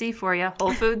that's DC for you.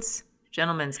 Whole Foods,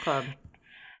 Gentlemen's Club.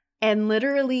 And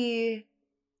literally,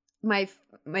 my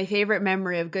favorite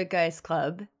memory of Good Guys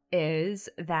Club is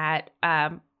that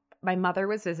my mother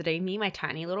was visiting me, my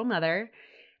tiny little mother.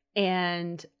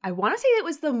 And I want to say it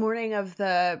was the morning of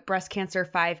the breast cancer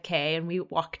 5K, and we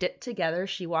walked it together.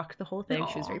 She walked the whole thing. Aww.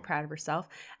 She was very proud of herself.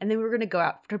 And then we were going to go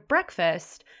out to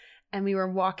breakfast, and we were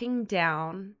walking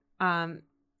down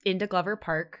into Glover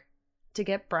Park to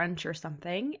get brunch or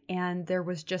something, and there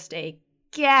was just a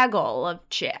gaggle of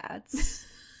chads.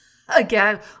 What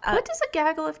does a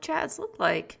gaggle of chads look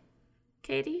like,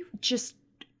 Katie? Just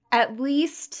at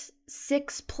least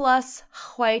 6+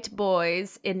 white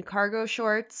boys in cargo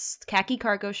shorts, khaki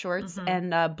cargo shorts,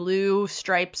 and blue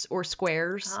stripes or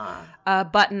squares,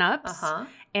 button-ups,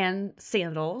 and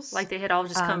sandals. Like they had all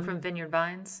just come from Vineyard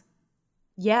Vines?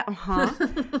 Yeah,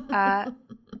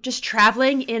 just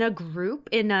traveling in a group,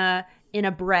 in a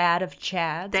brad of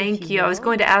chads. Thank you. I was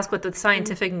going to ask what the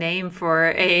scientific name for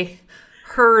a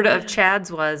herd of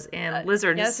chads was, and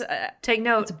lizards. Yes, take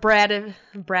note. It's a brad of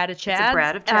chads. It's a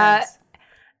brad of chads.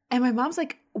 And my mom's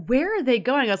like, where are they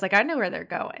going? I was like, I know where they're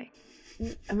going.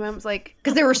 And my mom's like,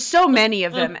 because there were so many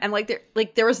of them. And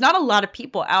there was not a lot of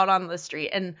people out on the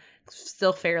street, and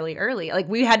still fairly early. Like,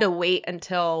 we had to wait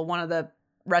until one of the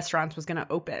restaurants was going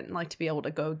to open, like, to be able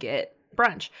to go get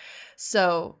brunch.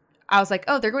 So I was like,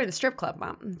 oh, they're going to the strip club,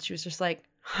 Mom. And she was just like,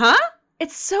 huh?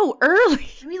 It's so early.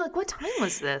 I mean, like, what time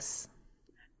was this?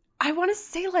 I want to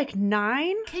say like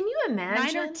 9. Can you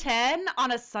imagine? 9 or 10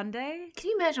 on a Sunday? Can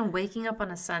you imagine waking up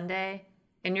on a Sunday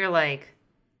and you're like,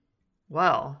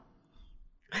 well,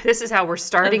 this is how we're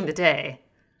starting the day.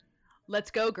 Let's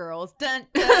go, girls. Dun,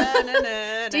 dun, dun,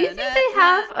 dun, Do you think they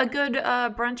have a good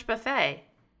brunch buffet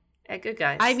at Good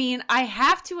Guys? I mean, I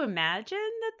have to imagine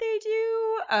that they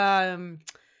do.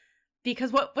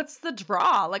 Because what's the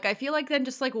draw? Like, I feel like then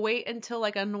just like wait until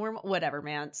like a normal whatever,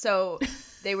 man. So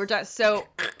they were done. So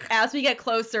as we get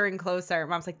closer and closer,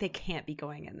 Mom's like, they can't be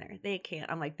going in there. They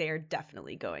can't. I'm like, they are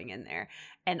definitely going in there.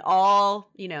 And all,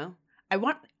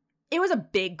 it was a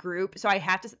big group, so I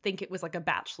have to think it was like a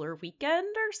bachelor weekend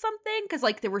or something, because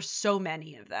like there were so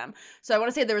many of them. So I want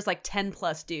to say there was like 10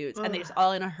 plus dudes, and they just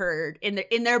all in a herd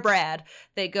in their Brad.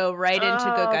 They go right into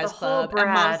Good Guys Club,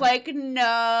 and Mom's like,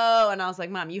 no, and I was like,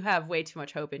 Mom, you have way too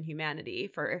much hope in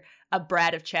humanity for a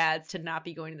Brad of Chads to not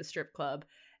be going to the strip club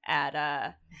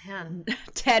at 10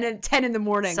 in the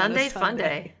morning. Sunday fun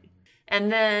day.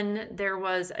 And then there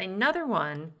was another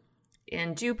one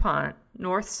in DuPont,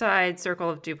 North Side Circle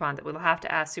of DuPont, that we'll have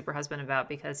to ask Super Husband about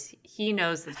because he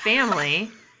knows the family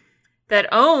that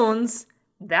owns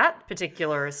that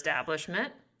particular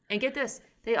establishment. And get this,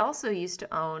 they also used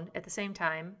to own, at the same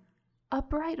time, a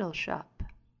bridal shop.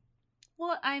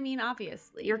 Well, I mean,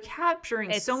 obviously. You're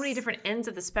capturing so many different ends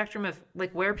of the spectrum of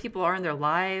like where people are in their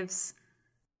lives.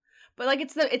 But like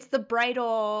it's the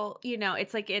bridal, you know,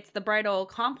 it's the bridal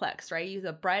complex, right? You use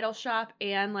a bridal shop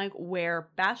and like where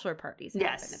bachelor parties happen.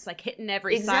 Yes. It's like hitting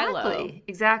every silo.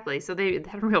 Exactly. So they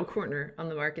had a real corner on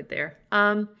the market there.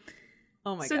 Oh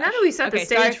my gosh. So now that we set the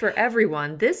stage for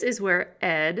everyone, this is where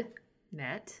Ed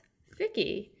met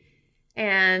Vicky.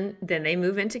 And then they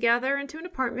move in together into an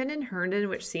apartment in Herndon,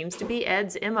 which seems to be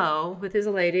Ed's MO with his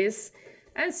ladies.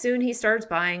 And soon he starts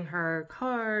buying her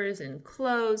cars and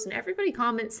clothes, and everybody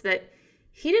comments that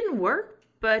he didn't work,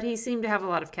 but he seemed to have a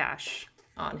lot of cash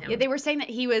on him. Yeah, they were saying that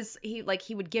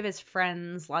he would give his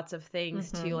friends lots of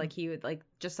things too. Like he would like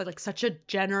just like such a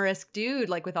generous dude,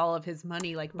 like with all of his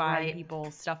money, like buying people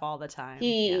stuff all the time.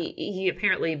 He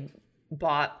apparently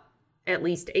bought at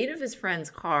least 8 of his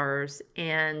friends' cars,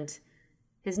 and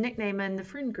his nickname in the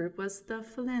friend group was the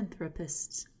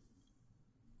Philanthropist.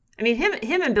 I mean,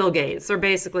 him and Bill Gates are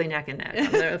basically neck and neck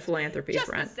on the philanthropy just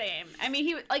front. Just the same. I mean,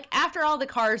 he like after all the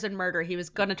cars and murder, he was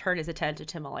gonna turn his attention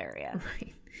to malaria.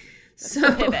 Right.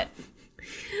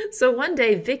 So one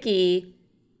day, Vicky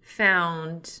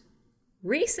found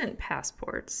recent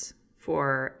passports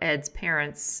for Ed's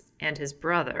parents and his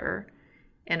brother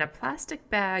in a plastic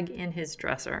bag in his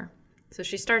dresser. So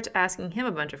she starts asking him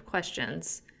a bunch of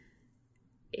questions.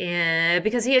 And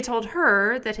because he had told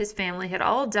her that his family had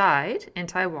all died in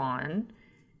Taiwan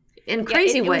in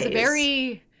crazy ways. It was a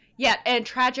very, and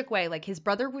tragic way. Like his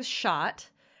brother was shot,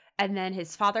 and then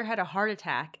his father had a heart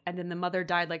attack, and then the mother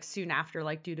died like soon after,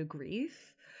 like due to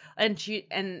grief. And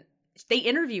they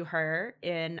interview her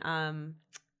in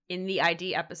the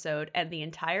ID episode, and the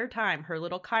entire time her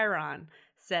little chyron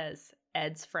says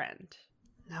Ed's friend.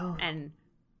 No. And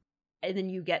then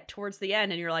you get towards the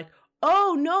end, and you're like,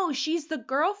 oh no, she's the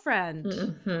girlfriend.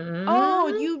 Mm-hmm. Oh,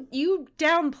 you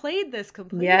downplayed this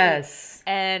completely. Yes.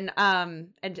 And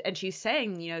she's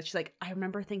saying, you know, she's like, I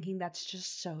remember thinking that's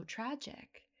just so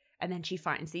tragic. And then she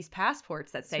finds these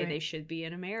passports that say they should be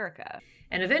in America.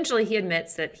 And eventually he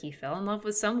admits that he fell in love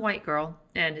with some white girl,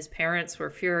 and his parents were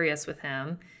furious with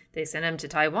him. They sent him to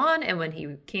Taiwan, and when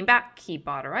he came back, he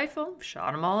bought a rifle,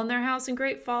 shot them all in their house in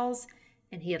Great Falls,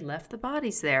 and he had left the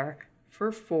bodies there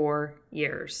for 4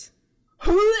 years.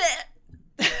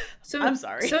 So I'm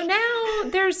sorry. So now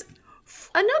there's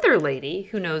another lady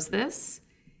who knows this,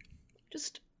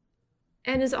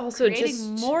 and is also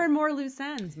creating more and more loose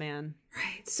ends, man.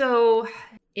 Right. So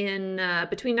in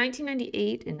between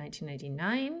 1998 and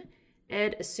 1999,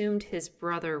 Ed assumed his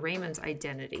brother Raymond's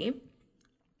identity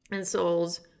and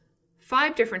sold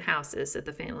 5 different houses that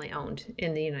the family owned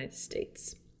in the United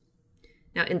States.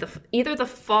 Now, in either the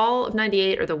fall of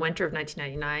 98 or the winter of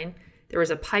 1999, there was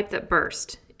a pipe that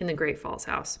burst in the Great Falls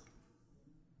house.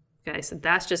 Okay, so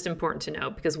that's just important to know,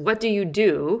 because what do you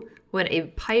do when a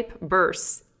pipe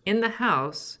bursts in the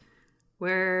house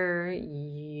where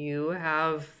you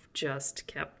have just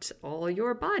kept all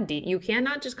your body? You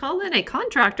cannot just call in a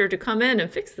contractor to come in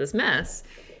and fix this mess.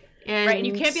 And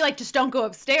you can't be like, just don't go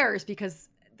upstairs, because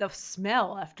the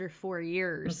smell after 4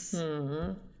 years.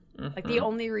 Mm-hmm. Mm-hmm. Like the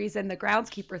only reason the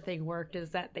groundskeeper thing worked is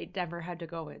that they never had to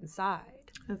go inside.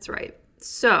 That's right.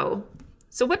 So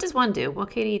what does one do? Well,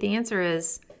 Katie, the answer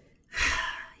is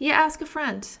you ask a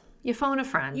friend. You phone a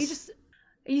friend.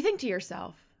 You think to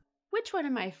yourself, which one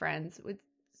of my friends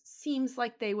seems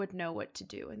like they would know what to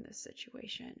do in this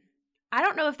situation? I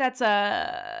don't know if that's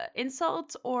a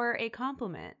insult or a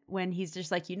compliment when he's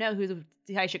just like, you know who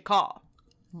I should call.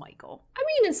 Michael. I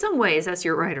mean, in some ways, that's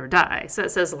your ride or die. So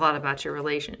it says a lot about your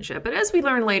relationship. But as we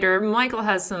learn later, Michael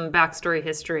has some backstory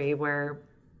history where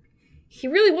he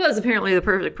really was apparently the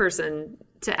perfect person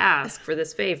to ask for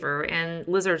this favor. And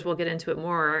Lizards will get into it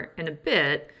more in a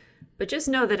bit. But just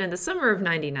know that in the summer of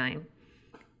 99,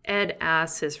 Ed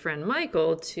asks his friend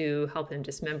Michael to help him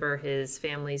dismember his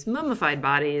family's mummified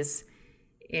bodies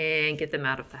and get them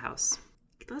out of the house.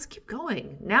 Let's keep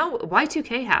going. Now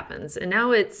Y2K happens, and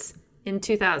now it's in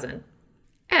 2000.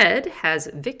 Ed has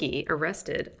Vicky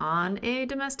arrested on a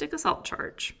domestic assault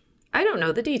charge. I don't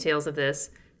know the details of this.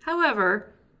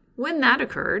 However, when that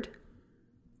occurred,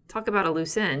 talk about a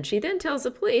loose end, she then tells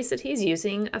the police that he's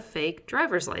using a fake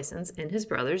driver's license in his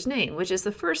brother's name, which is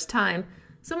the first time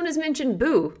someone has mentioned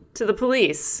boo to the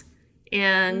police.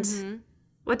 And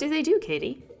what do they do,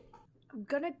 Katie? I'm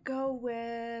gonna go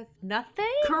with nothing.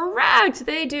 Correct.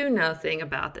 They do nothing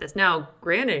about this. Now,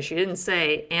 granted, she didn't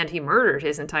say, and he murdered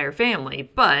his entire family,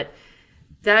 but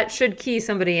that should key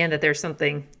somebody in that there's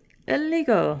something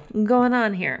illegal going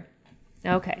on here.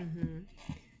 Okay.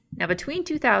 Now, between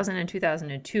 2000 and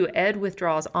 2002, Ed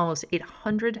withdraws almost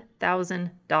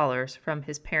 $800,000 from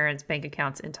his parents' bank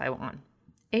accounts in Taiwan.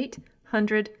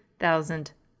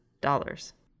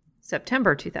 $800,000.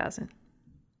 September 2000.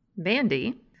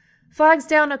 Bandy flags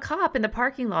down a cop in the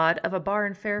parking lot of a bar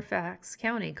in Fairfax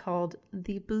County called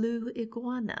the Blue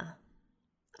Iguana.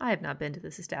 I have not been to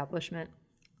this establishment.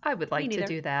 I would like to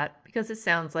do that because it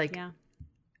sounds like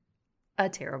a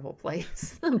terrible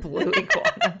place. The Blue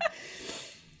Iguana.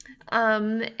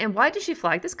 And why did she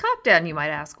flag this cop down, you might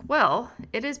ask? Well,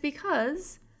 it is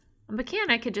because a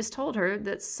mechanic had just told her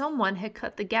that someone had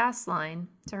cut the gas line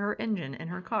to her engine in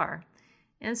her car.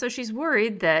 And so she's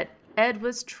worried that Ed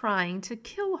was trying to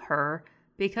kill her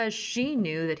because she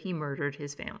knew that he murdered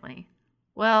his family.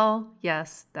 Well,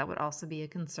 yes, that would also be a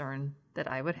concern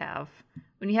that I would have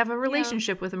when you have a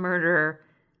relationship with a murderer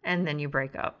and then you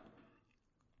break up.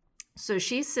 So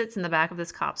she sits in the back of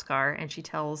this cop's car and she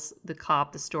tells the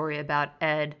cop the story about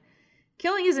Ed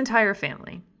killing his entire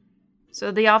family.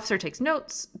 So the officer takes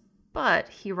notes, but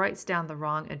he writes down the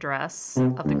wrong address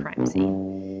of the crime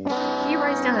scene. He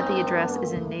writes down that the address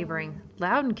is in neighboring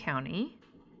Loudoun County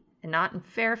and not in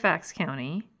Fairfax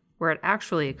County, where it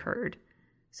actually occurred.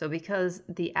 So because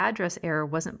the address error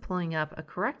wasn't pulling up a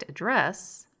correct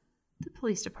address, the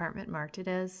police department marked it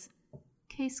as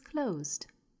case closed.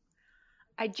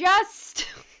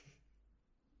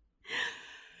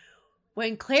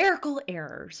 When clerical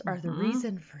errors are the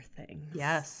reason for things.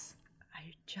 Yes.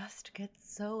 I just get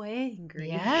so angry.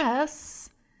 Yes.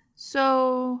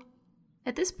 So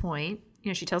at this point,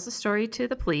 she tells the story to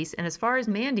the police, and as far as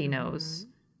Mandy knows,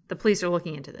 the police are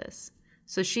looking into this.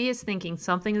 So she is thinking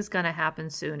something is going to happen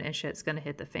soon and shit's going to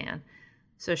hit the fan.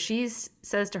 So she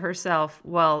says to herself,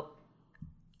 well,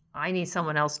 I need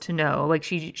someone else to know. Like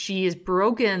she has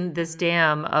broken this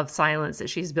dam of silence that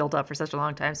she's built up for such a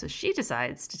long time. So she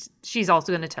decides she's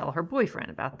also going to tell her boyfriend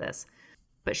about this.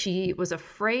 But she was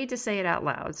afraid to say it out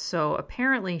loud. So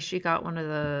apparently she got one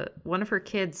of her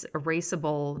kids'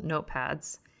 erasable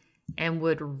notepads and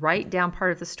would write down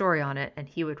part of the story on it, and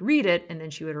he would read it, and then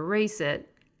she would erase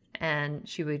it, and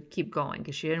she would keep going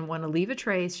because she didn't want to leave a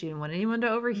trace. She didn't want anyone to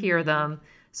overhear them.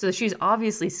 So she's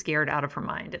obviously scared out of her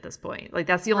mind at this point. Like,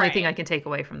 that's the only thing I can take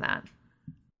away from that.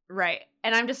 Right.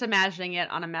 And I'm just imagining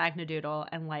it on a Magnadoodle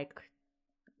and, like,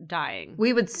 dying.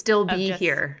 We would still be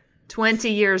here.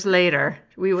 20 years later,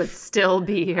 we would still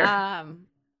be here.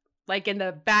 Like in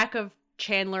the back of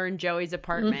Chandler and Joey's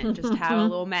apartment, just have a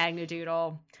little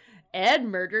Magnadoodle. Ed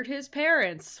murdered his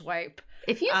parents. Swipe.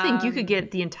 If you think you could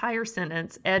get the entire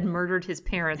sentence, Ed murdered his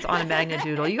parents on a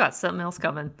Magnadoodle, you got something else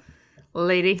coming,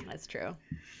 lady. That's true.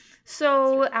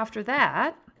 So after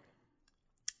that,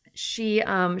 she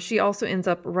also ends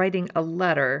up writing a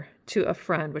letter to a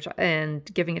friend,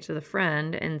 and giving it to the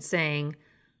friend and saying,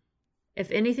 if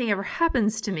anything ever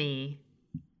happens to me,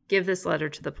 give this letter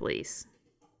to the police.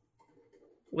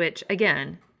 Which,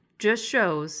 again, just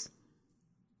shows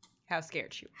how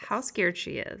scared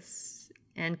she is.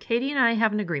 And Katie and I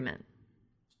have an agreement.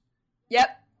 Yep.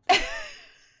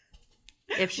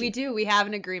 We have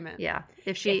an agreement. Yeah.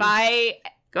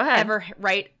 Go ahead.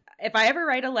 If I ever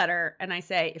write a letter and I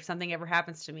say, if something ever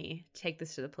happens to me, take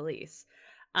this to the police,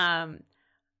 I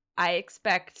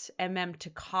expect MM to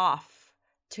cough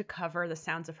to cover the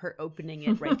sounds of her opening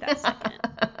it right that second.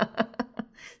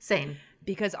 Same.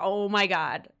 Because, oh my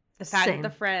God, the fact that the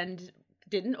friend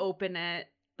didn't open it,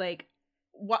 like,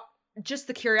 what? Just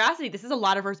the curiosity. This is a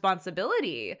lot of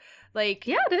responsibility. Like,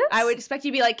 yeah, it is. I would expect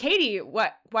you to be like, Katie,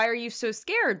 why are you so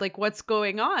scared? Like, what's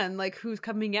going on? Like, who's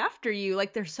coming after you?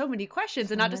 Like, there's so many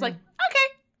questions, and not just like, okay,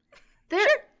 sure.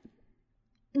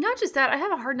 Not just that, I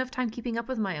have a hard enough time keeping up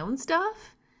with my own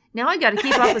stuff. Now I got to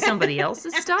keep up with somebody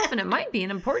else's stuff, and it might be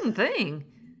an important thing.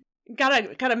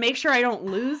 Gotta make sure I don't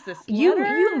lose this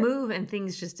letter. You move and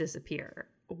things just disappear.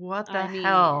 What the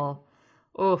hell?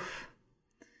 Oof.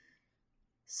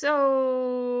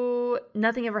 So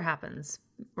nothing ever happens,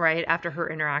 right? After her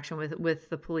interaction with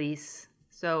the police.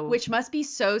 So, which must be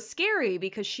so scary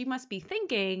because she must be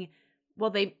thinking, well,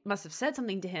 they must have said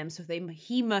something to him, so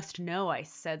he must know I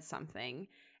said something.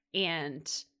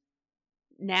 and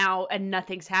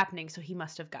nothing's happening, so he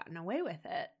must have gotten away with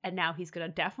it, and now he's gonna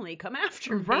definitely come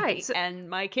after me and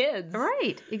my kids.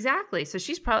 Right, exactly. So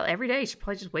she's probably every day she's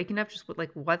probably just waking up just with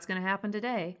like, what's gonna happen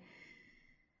today?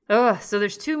 So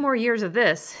there's 2 more years of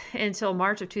this until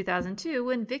March of 2002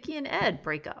 when Vicky and Ed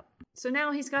break up. So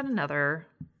now he's got another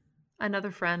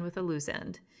friend with a loose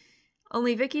end.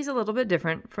 Only Vicky's a little bit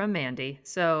different from Mandy.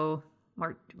 So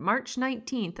March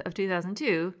 19th of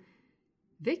 2002,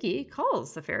 Vicky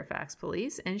calls the Fairfax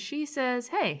police and she says,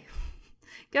 hey,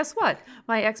 guess what?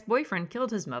 My ex-boyfriend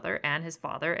killed his mother and his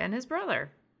father and his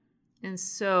brother. And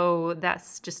so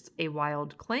that's just a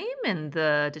wild claim. And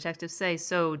the detectives say,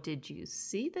 so did you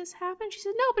see this happen? She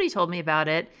said, nobody told me about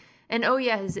it. And oh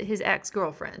yeah, his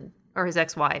ex-girlfriend, or his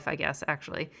ex-wife, I guess,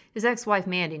 actually. His ex-wife,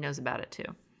 Mandy, knows about it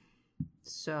too.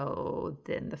 So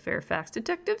then the Fairfax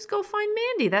detectives go find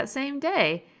Mandy that same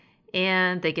day.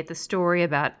 And they get the story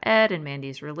about Ed and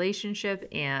Mandy's relationship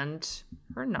and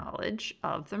her knowledge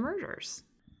of the murders.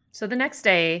 So the next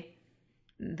day,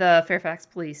 the Fairfax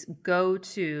police go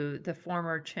to the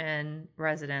former Chen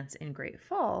residence in Great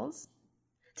Falls.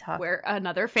 Where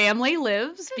another family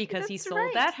lives because he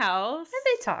sold that house. And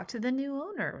they talk to the new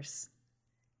owners.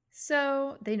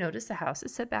 So they notice the house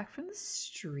is set back from the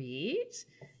street.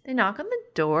 They knock on the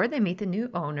door. They meet the new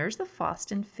owners, the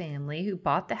Faustin family, who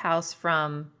bought the house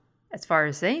from, as far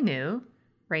as they knew,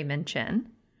 Raymond Chen,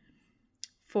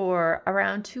 for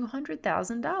around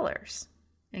 $200,000.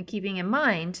 And keeping in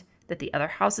mind that the other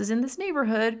houses in this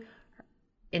neighborhood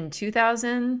in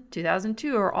 2000,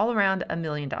 2002 are all around $1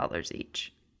 million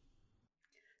each.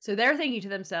 So they're thinking to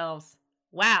themselves,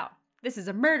 wow, this is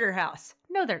a murder house.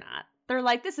 No, they're not. They're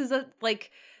like, this is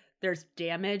there's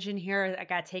damage in here. I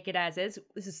gotta take it as is.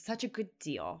 This is such a good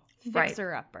deal.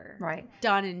 Fixer-upper. Right.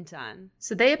 Done and done.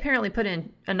 So they apparently put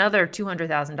in another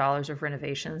 $200,000 of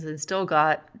renovations and still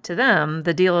got, to them,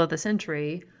 the deal of the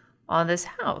century on this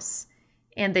house.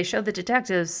 And they showed the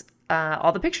detectives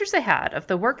all the pictures they had of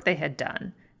the work they had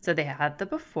done. So they had the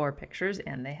before pictures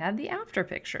and they had the after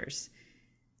pictures.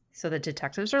 So the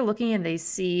detectives are looking and they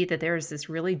see that there is this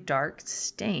really dark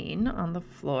stain on the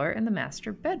floor in the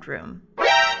master bedroom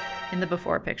in the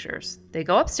before pictures. They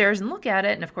go upstairs and look at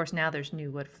it. And of course, now there's new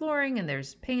wood flooring and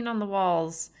there's paint on the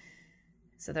walls.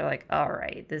 So they're like, all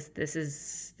right, this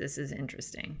is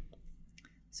interesting.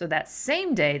 So that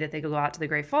same day that they go out to the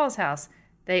Great Falls house,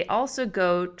 they also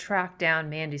go track down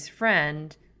Mandy's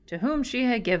friend to whom she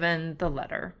had given the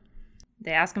letter.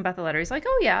 They ask him about the letter. He's like,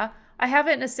 oh yeah, I have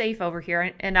it in a safe over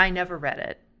here and I never read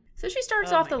it. So she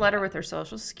starts off the letter with her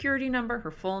social security number, her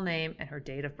full name, and her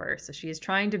date of birth. So she is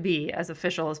trying to be as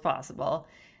official as possible.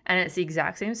 And it's the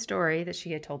exact same story that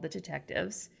she had told the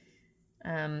detectives.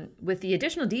 With the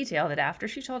additional detail that after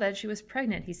she told Ed she was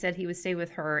pregnant, he said he would stay with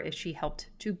her if she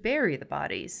helped to bury the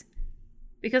bodies.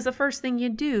 Because the first thing you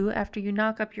do after you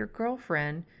knock up your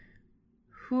girlfriend,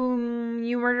 whom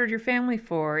you murdered your family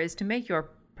for, is to make your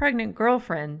pregnant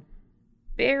girlfriend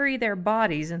bury their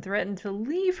bodies and threaten to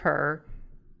leave her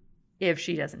if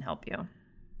she doesn't help you.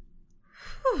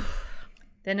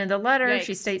 Then in the letter, Yikes.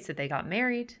 She states that they got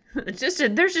married. There's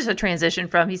just a transition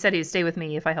from, he said he would stay with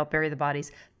me if I help bury the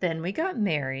bodies. Then we got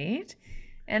married.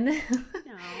 And then,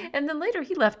 and then later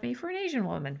he left me for an Asian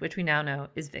woman, which we now know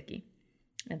is Vicky.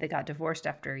 And they got divorced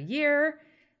after a year.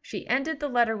 She ended the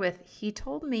letter with, he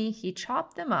told me he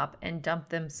chopped them up and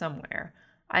dumped them somewhere.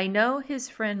 I know his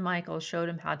friend Michael showed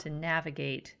him how to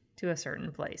navigate to a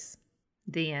certain place.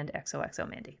 The end. XOXO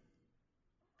Mandy.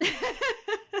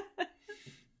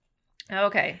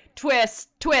 Okay.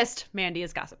 Twist. Mandy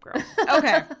is Gossip Girl.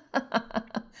 Okay.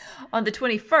 On the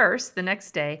 21st, the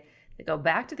next day, they go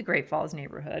back to the Great Falls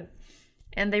neighborhood.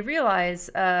 And they realize,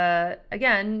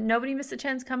 again, nobody missed the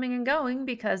Chens coming and going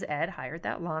because Ed hired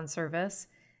that lawn service.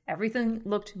 Everything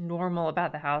looked normal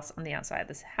about the house on the outside of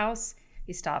this house.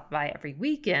 He stopped by every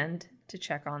weekend to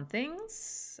check on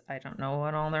things. I don't know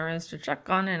what all there is to check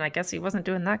on, and I guess he wasn't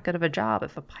doing that good of a job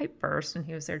if a pipe burst and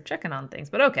he was there checking on things,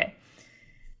 but okay.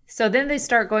 So then they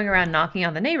start going around knocking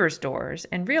on the neighbors' doors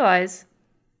and realize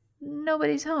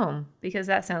nobody's home because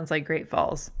that sounds like Great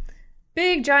Falls.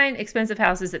 Big, giant, expensive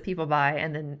houses that people buy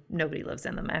and then nobody lives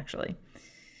in them, actually.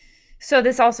 So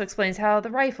this also explains how the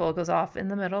rifle goes off in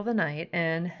the middle of the night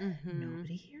and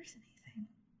nobody hears anything.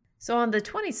 So on the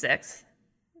 26th,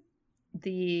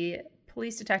 the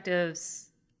police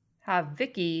detectives have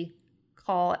Vicky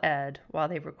call Ed while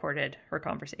they recorded her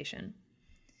conversation.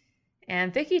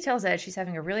 And Vicky tells Ed she's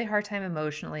having a really hard time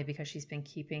emotionally because she's been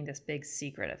keeping this big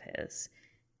secret of his.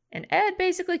 And Ed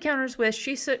basically counters with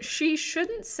she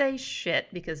shouldn't say shit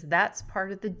because that's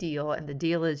part of the deal, and the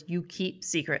deal is you keep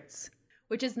secrets.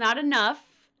 Which is not enough.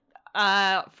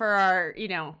 for our,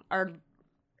 our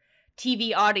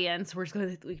TV audience, we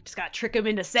just got to trick them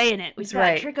into saying it. We just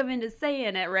got to trick them into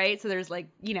saying it, right? So there's like,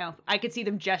 I could see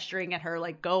them gesturing at her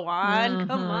like, go on,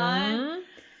 come on.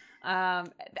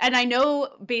 And I know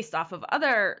based off of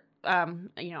other,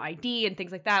 ID and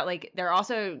things like that, like they're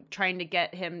also trying to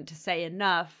get him to say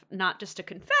enough, not just to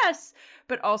confess,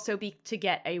 but also to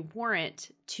get a warrant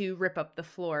to rip up the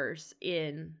floors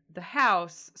in the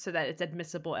house so that it's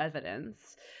admissible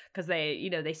evidence. Because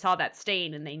they saw that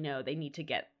stain and they know they need to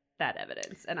get that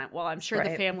evidence. And while I'm sure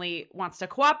the family wants to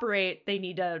cooperate, they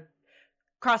need to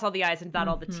cross all the I's and dot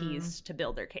all the T's to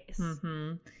build their case.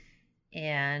 Mm-hmm.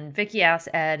 And Vicky asks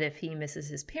Ed if he misses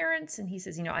his parents, and he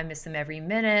says, I miss them every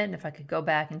minute, and if I could go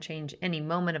back and change any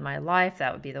moment of my life,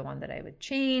 that would be the one that I would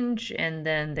change. And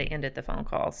then they ended the phone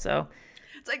call. So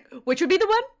it's like, which would be the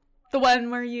one? The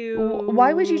one where you...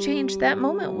 Why would you change that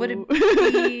moment? Would it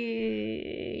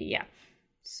be... Yeah.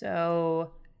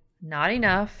 So not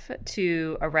enough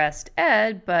to arrest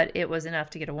Ed, but it was enough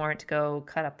to get a warrant to go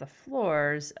cut up the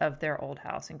floors of their old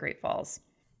house in Great Falls.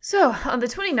 So on the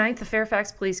 29th, the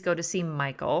Fairfax police go to see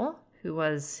Michael, who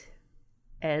was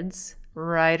Ed's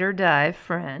ride or die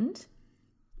friend.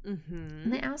 Mm-hmm.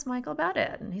 And they asked Michael about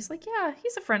Ed. And he's like, yeah,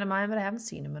 he's a friend of mine, but I haven't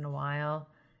seen him in a while.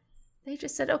 They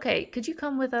just said, okay, could you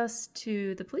come with us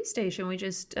to the police station? We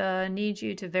just need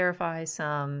you to verify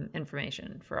some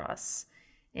information for us.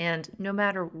 And no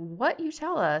matter what you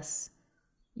tell us,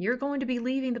 you're going to be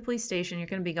leaving the police station. You're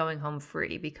going to be going home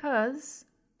free because,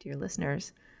 dear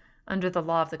listeners, under the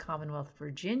law of the Commonwealth of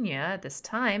Virginia at this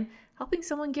time, helping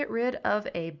someone get rid of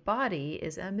a body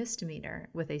is a misdemeanor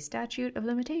with a statute of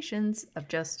limitations of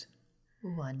just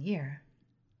 1 year.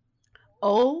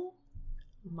 Oh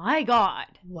my God.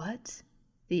 What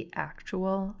the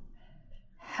actual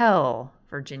hell,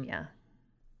 Virginia?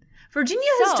 Virginia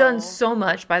has done so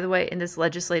much, by the way, in this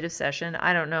legislative session.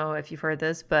 I don't know if you've heard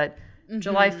this, but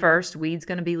July 1st, weed's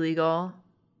going to be legal.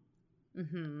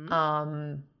 Mm-hmm.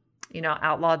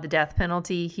 Outlawed the death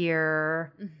penalty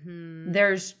here. Mm-hmm.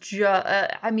 There's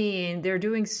they're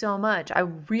doing so much. I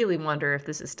really wonder if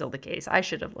this is still the case. I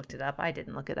should have looked it up. I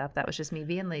didn't look it up. That was just me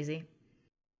being lazy.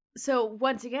 So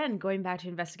once again, going back to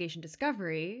Investigation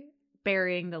Discovery,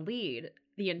 burying the lead,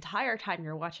 the entire time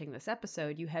you're watching this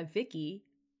episode, you have Vicky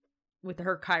with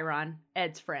her Chiron,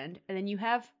 Ed's friend, and then you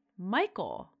have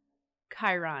Michael,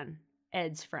 Chiron,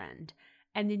 Ed's friend.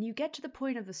 And then you get to the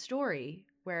point of the story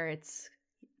where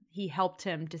he helped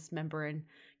him dismember and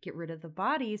get rid of the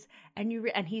bodies, and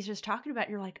he's just talking about it,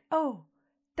 and you're like, oh,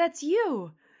 that's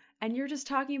you. And you're just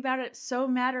talking about it so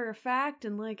matter of fact,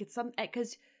 and like it's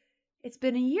because it's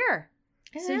been a year.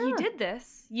 Yeah. So you did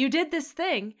this. You did this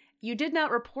thing. You did not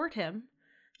report him.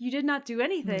 You did not do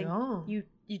anything. No.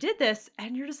 You did this,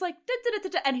 and you're just like,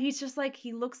 da-da-da-da-da. And he's just like,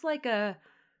 he looks like a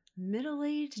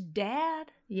middle-aged dad.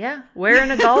 Yeah,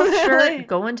 wearing a golf shirt,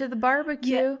 going to the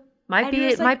barbecue. Yeah.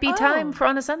 It might be time for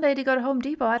on a Sunday to go to Home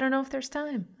Depot. I don't know if there's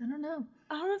time. I don't know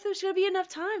if there's going to be enough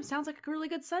time. Sounds like a really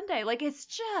good Sunday. Like, it's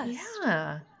just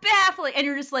baffling. And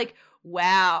you're just like,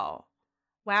 wow.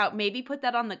 Maybe put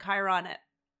that on the Chiron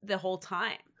the whole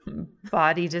time.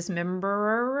 Body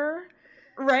dismemberer.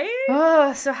 Right?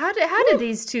 Oh, so how did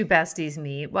these two besties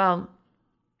meet? Well,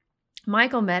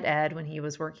 Michael met Ed when he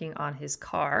was working on his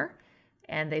car.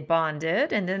 And they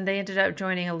bonded, and then they ended up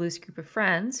joining a loose group of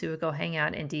friends who would go hang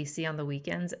out in D.C. on the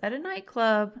weekends at a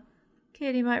nightclub,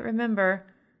 Katie might remember,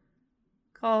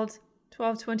 called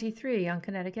 1223 on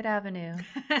Connecticut Avenue.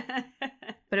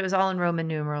 But it was all in Roman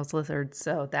numerals, lizards,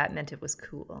 so that meant it was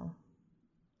cool.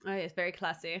 Oh, it's very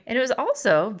classy. And it was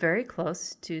also very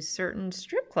close to certain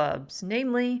strip clubs,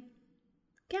 namely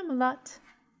Camelot.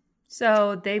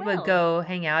 So they would go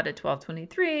hang out at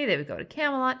 1223, they would go to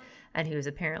Camelot, and he was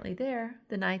apparently there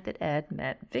the night that Ed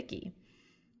met Vicky.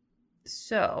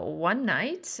 So one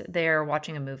night, they're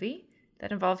watching a movie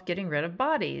that involved getting rid of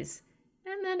bodies.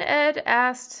 And then Ed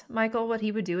asked Michael what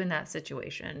he would do in that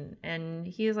situation. And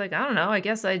he was like, I don't know, I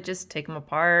guess I'd just take them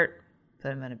apart, put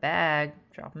them in a bag,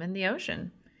 drop them in the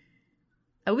ocean.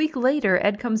 A week later,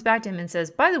 Ed comes back to him and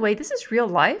says, by the way, this is real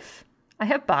life. I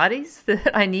have bodies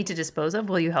that I need to dispose of.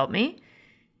 Will you help me?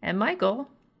 And Michael,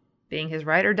 being his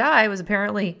ride or die, was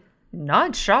apparently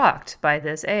not shocked by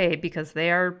this, because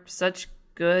they are such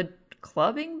good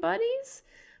clubbing buddies.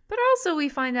 But also we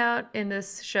find out in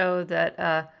this show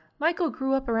that Michael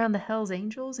grew up around the Hells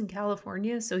Angels in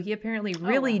California, so he apparently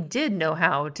really did know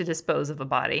how to dispose of a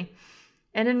body.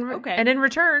 And in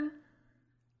return,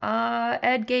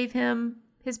 Ed gave him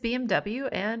his BMW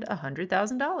and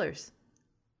 $100,000.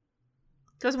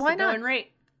 Because why not? Going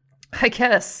rate. I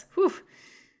guess. Whew.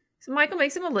 So Michael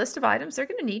makes him a list of items they're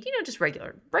going to need, just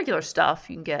regular stuff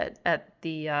you can get at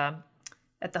the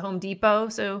Home Depot.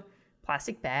 So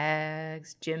plastic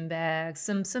bags, gym bags,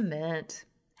 some cement,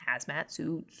 hazmat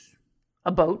suits,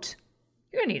 a boat.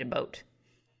 You're going to need a boat.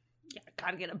 Yeah,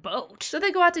 gotta get a boat. So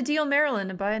they go out to Deal,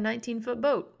 Maryland and buy a 19-foot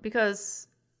boat because,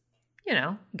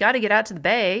 got to get out to the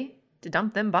bay to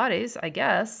dump them bodies, I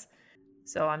guess.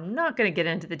 So I'm not going to get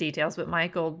into the details, but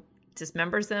Michael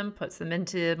dismembers them, puts them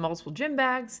into multiple gym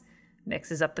bags,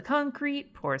 mixes up the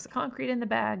concrete, pours the concrete in the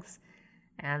bags.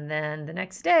 And then the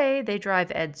next day, they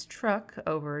drive Ed's truck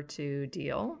over to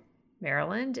Deal,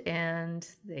 Maryland, and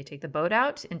they take the boat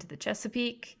out into the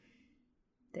Chesapeake.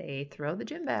 They throw the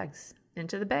gym bags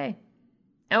into the bay.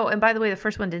 Oh, and by the way, the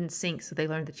first one didn't sink, so they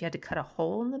learned that you had to cut a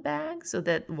hole in the bag so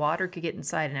that water could get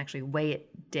inside and actually weigh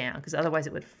it down, because otherwise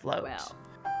it would float. Well.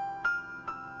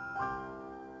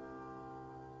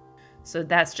 So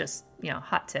that's just,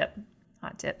 hot tip.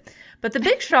 But the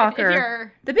big shocker,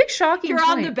 you're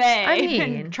on the bay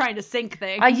and trying to sink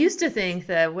things. I used to think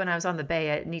that when I was on the bay,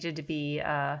 it needed to be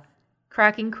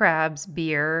cracking crabs,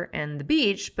 beer, and the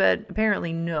beach, but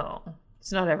apparently no.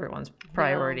 It's not everyone's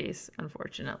priorities,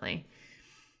 unfortunately.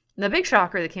 The big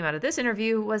shocker that came out of this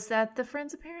interview was that the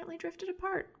friends apparently drifted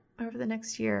apart over the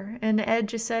next year, and Ed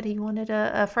just said he wanted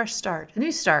a fresh start, a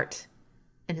new start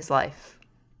in his life.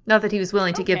 Not that he was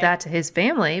willing to give that to his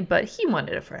family, but he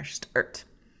wanted a fresh start.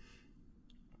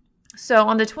 So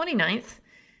on the 29th,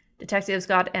 detectives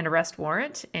got an arrest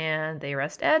warrant, and they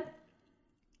arrest Ed.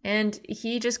 And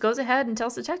he just goes ahead and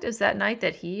tells detectives that night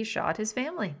that he shot his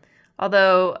family.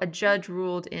 Although a judge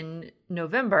ruled in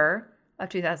November of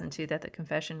 2002 that the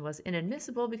confession was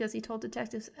inadmissible because he told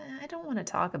detectives, I don't want to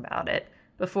talk about it,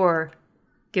 before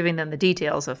giving them the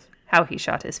details of how he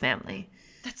shot his family.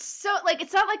 That's so,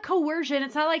 it's not like coercion.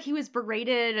 It's not like he was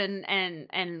berated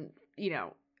and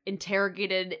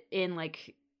interrogated in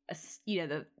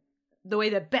the way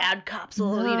that bad cops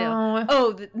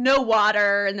will, no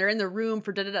water, and they're in the room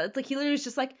for da-da-da. It's like he literally was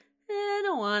just like, I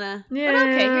don't wanna. Yeah. But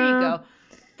okay, here you go.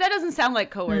 That doesn't sound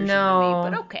like coercion to me,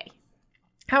 but okay.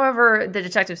 However, the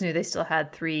detectives knew they still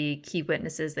had 3 key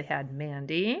witnesses. They had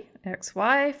Mandy,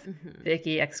 ex-wife,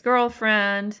 Vicky,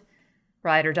 ex-girlfriend,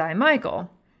 ride or die Michael.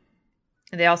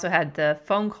 And they also had the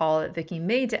phone call that Vicky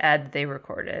made to Ed that they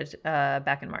recorded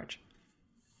back in March.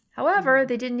 However,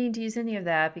 they didn't need to use any of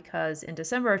that because in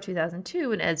December of 2002,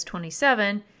 when Ed's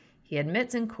 27, he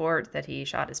admits in court that he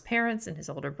shot his parents and his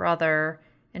older brother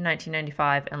in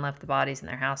 1995 and left the bodies in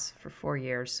their house for 4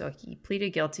 years. So he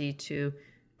pleaded guilty to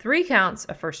 3 counts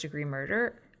of first-degree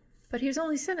murder, but he was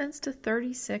only sentenced to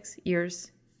 36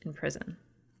 years in prison,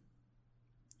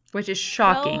 which is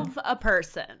shocking. 12 a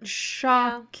person.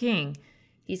 Shocking. Yeah.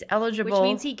 He's eligible. Which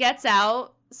means he gets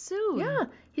out soon. Yeah.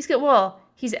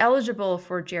 He's eligible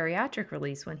for geriatric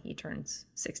release when he turns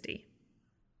 60.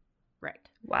 Right.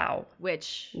 Wow.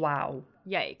 Wow.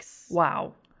 Yikes.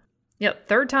 Wow. Yep.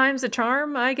 3rd time's a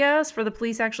charm, I guess, for the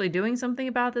police actually doing something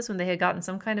about this when they had gotten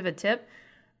some kind of a tip.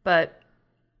 But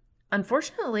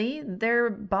unfortunately, their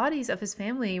bodies of his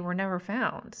family were never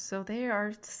found. So they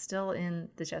are still in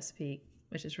the Chesapeake,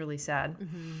 which is really sad.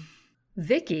 Mm-hmm.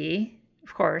 Vicky,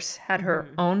 of course, had her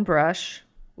own brush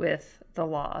with the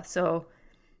law. So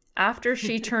after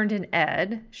she turned in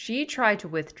Ed, she tried to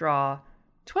withdraw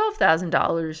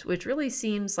 $12,000, which really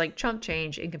seems like chump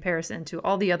change in comparison to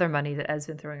all the other money that Ed's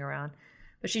been throwing around.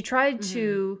 But she tried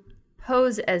to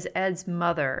pose as Ed's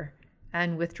mother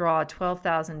and withdraw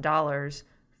 $12,000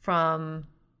 from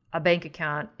a bank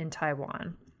account in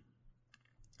Taiwan.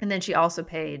 And then she also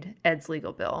paid Ed's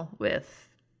legal bill with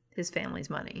his family's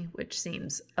money, which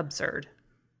seems absurd.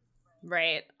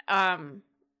 Right.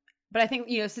 But I think,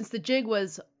 since the jig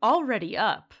was already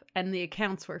up and the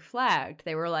accounts were flagged,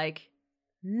 they were like,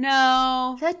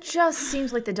 no. That just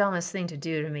seems like the dumbest thing to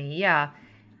do to me. Yeah.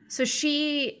 So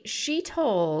she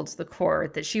told the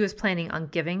court that she was planning on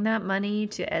giving that money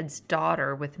to Ed's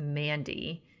daughter with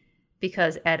Mandy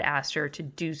because Ed asked her to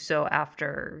do so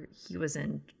after he was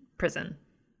in prison.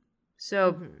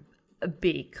 So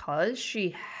because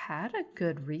she had a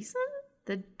good reason,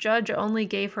 the judge only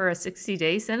gave her a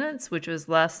 60-day sentence, which was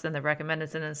less than the recommended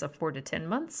sentence of 4 to 10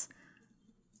 months.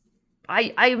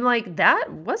 I'm like,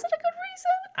 that wasn't a good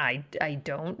reason? I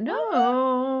don't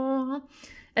know.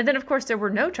 And then, of course, there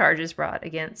were no charges brought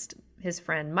against his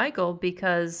friend Michael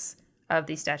because of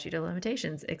the statute of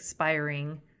limitations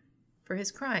expiring for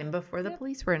his crime before the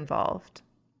police were involved.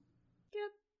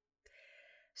 Yep.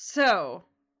 So,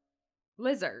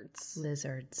 lizards.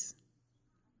 Lizards.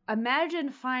 Imagine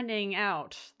finding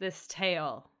out this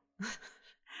tale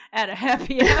at a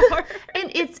happy hour.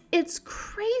 And it's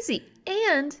crazy.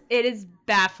 And it is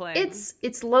baffling.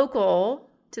 It's local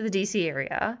to the DC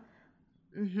area.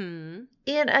 Mm-hmm.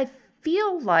 And I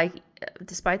feel like,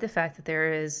 despite the fact that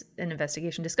there is an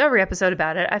investigation discovery episode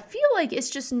about it, I feel like it's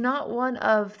just not one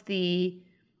of the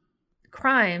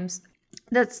crimes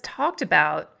that's talked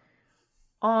about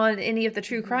on any of the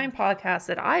true crime podcasts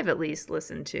that I've at least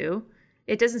listened to.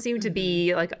 It doesn't seem to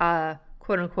be like a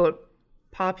quote unquote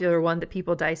popular one that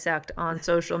people dissect on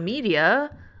social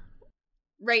media.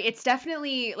 Right. It's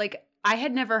definitely like, I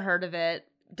had never heard of it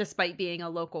despite being a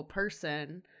local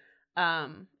person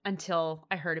until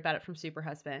I heard about it from Super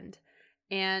Husband.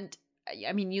 And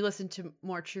I mean, you listen to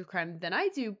more true crime than I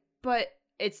do, but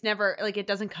it's never like, it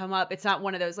doesn't come up. It's not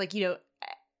one of those like, you know,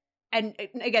 and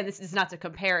again, this is not to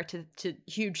compare it to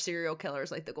huge serial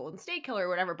killers like the Golden State Killer or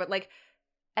whatever, but like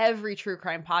every true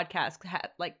crime podcast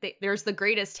there's the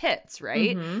greatest hits,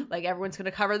 right? Mm-hmm. Like everyone's going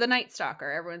to cover the Night Stalker.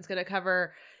 Everyone's going to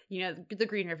cover, you know, the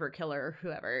Green River Killer or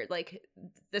whoever. Like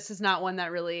this is not one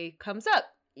that really comes up,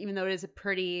 even though it is a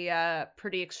pretty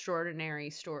extraordinary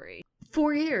story.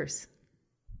 4 years.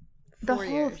 The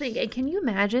whole thing. And can you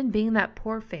imagine being that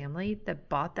poor family that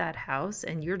bought that house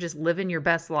and you're just living your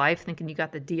best life thinking you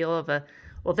got the deal of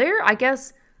I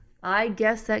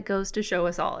guess that goes to show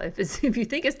us all. If you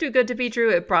think it's too good to be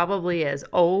true, it probably is.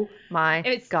 Oh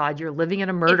my God, you're living in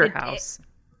a murder house.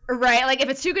 Right. Like if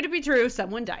it's too good to be true,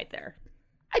 someone died there.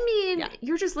 I mean,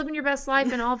 You're just living your best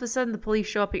life and all of a sudden the police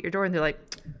show up at your door and they're like,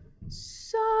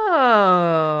 so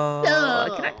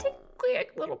can I take a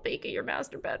quick little peek at your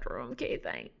master bedroom? Okay,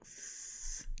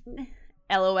 thanks.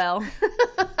 LOL.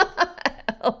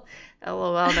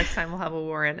 LOL. Next time we'll have a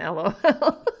warrant. LOL.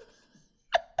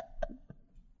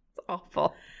 It's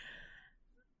awful.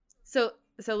 So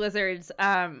lizards.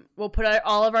 We'll put out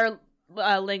all of our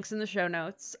links in the show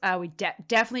notes. We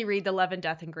definitely read The Love and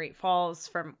Death in Great Falls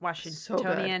from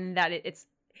Washingtonian. That it's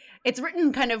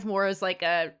written kind of more as like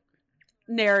a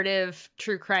narrative,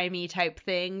 true crimey type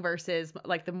thing versus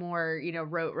like the more, you know,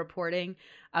 rote reporting.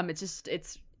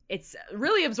 It's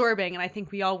really absorbing, and I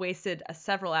think we all wasted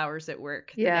several hours at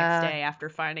work the next day after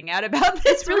finding out about this.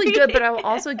 It's really good, but I will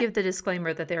also give the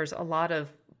disclaimer that there's a lot of,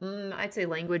 I'd say,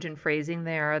 language and phrasing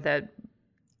there that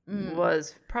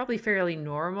was probably fairly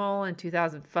normal in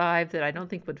 2005 that I don't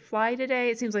think would fly today.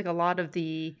 It seems like a lot of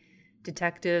the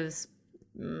detectives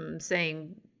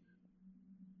saying,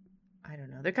 I don't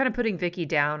know, they're kind of putting Vicky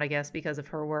down, I guess, because of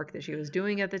her work that she was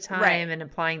doing at the time, and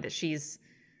implying that she's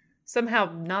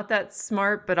somehow not that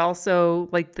smart, but also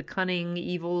like the cunning,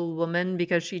 evil woman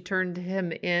because she turned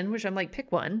him in, which I'm like,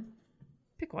 pick one.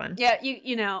 Yeah,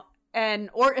 you know,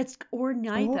 or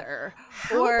neither.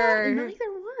 How about neither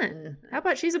one? How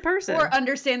about she's a person? Or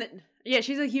understand that, yeah,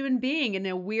 she's a human being in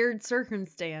a weird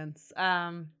circumstance.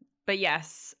 But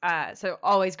yes, so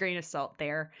always grain of salt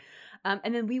there.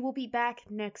 And then we will be back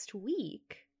next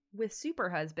week with Super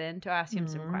Husband to ask him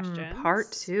some questions.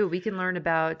 Part 2. We can learn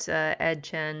about Ed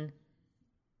Chen.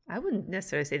 I wouldn't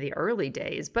necessarily say the early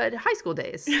days, but high school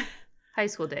days.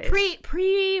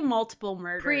 Pre multiple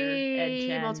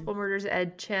murders. Multiple murders,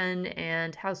 Ed Chen,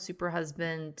 and how Super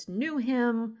Husband knew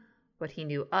him, what he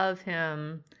knew of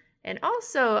him. And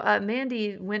also,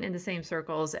 Mandy went in the same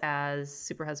circles as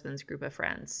Super Husband's group of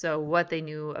friends. So what they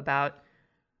knew about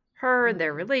her and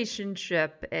their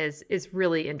relationship is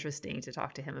really interesting to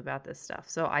talk to him about this stuff.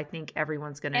 So I think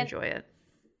everyone's going to enjoy it.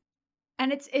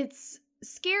 And it's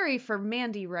scary for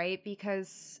Mandy, right?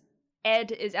 Because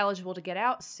Ed is eligible to get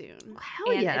out soon.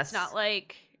 Hell and yes. It's not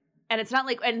like,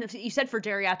 and you said for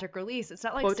geriatric release, it's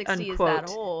not like Quote, 60 unquote. is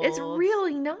that old. It's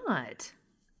really not.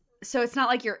 So it's not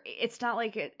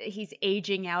like he's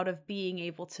aging out of being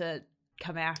able to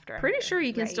come after him. Pretty sure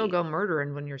you can still go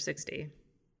murdering when you're 60.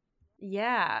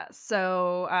 Yeah.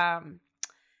 So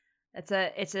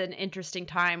it's an interesting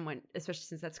time especially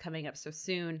since that's coming up so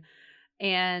soon.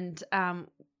 And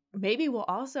maybe we'll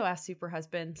also ask Super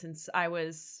Husband, since I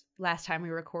was last time we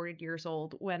recorded years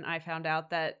old when I found out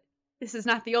that this is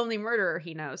not the only murderer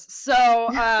he knows. So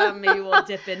maybe we'll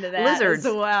dip into that Lizards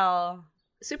as well.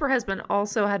 Super Husband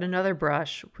also had another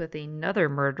brush with another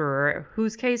murderer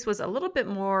whose case was a little bit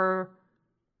more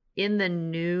in the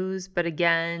news, but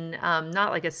again,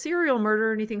 not like a serial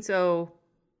murder or anything. So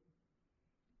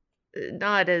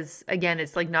not as, again,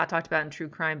 it's like not talked about in true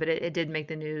crime, but it did make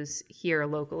the news here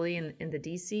locally in the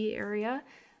DC area.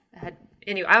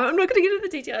 Anyway, I'm not going to get into the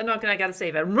detail. I got to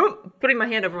save it. I'm putting my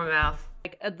hand over my mouth.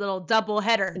 Like a little double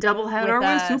header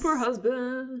with Super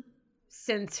Husband.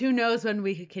 Since who knows when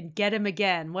we can get him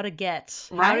again. What a get.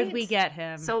 Right? How did we get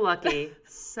him? So lucky.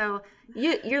 So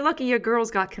you're lucky your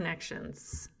girl's got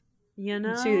connections. you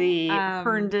know? To the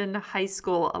Herndon High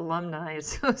School Alumni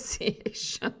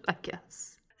Association, I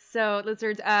guess. So,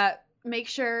 listeners, make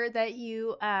sure that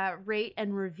you rate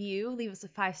and review. Leave us a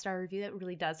 5-star review. That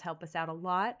really does help us out a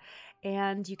lot.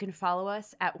 And you can follow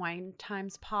us at Wine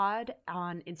Times Pod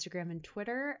on Instagram and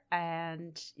Twitter.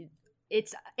 And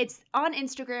it's on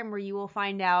Instagram where you will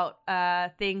find out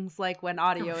things like when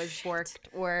audio is worked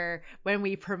or when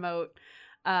we promote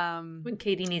when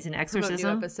Katie needs an exorcism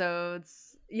new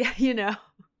episodes. Yeah, you know.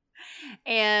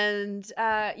 And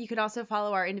you can also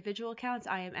follow our individual accounts.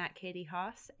 I am at Katie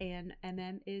Haas and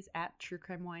MM is at True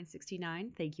Crime Wine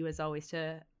 69. Thank you as always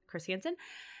to Chris Hansen.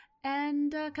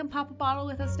 And come pop a bottle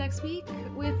with us next week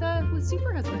with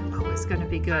Super Husband. Oh, it's going to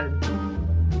be good.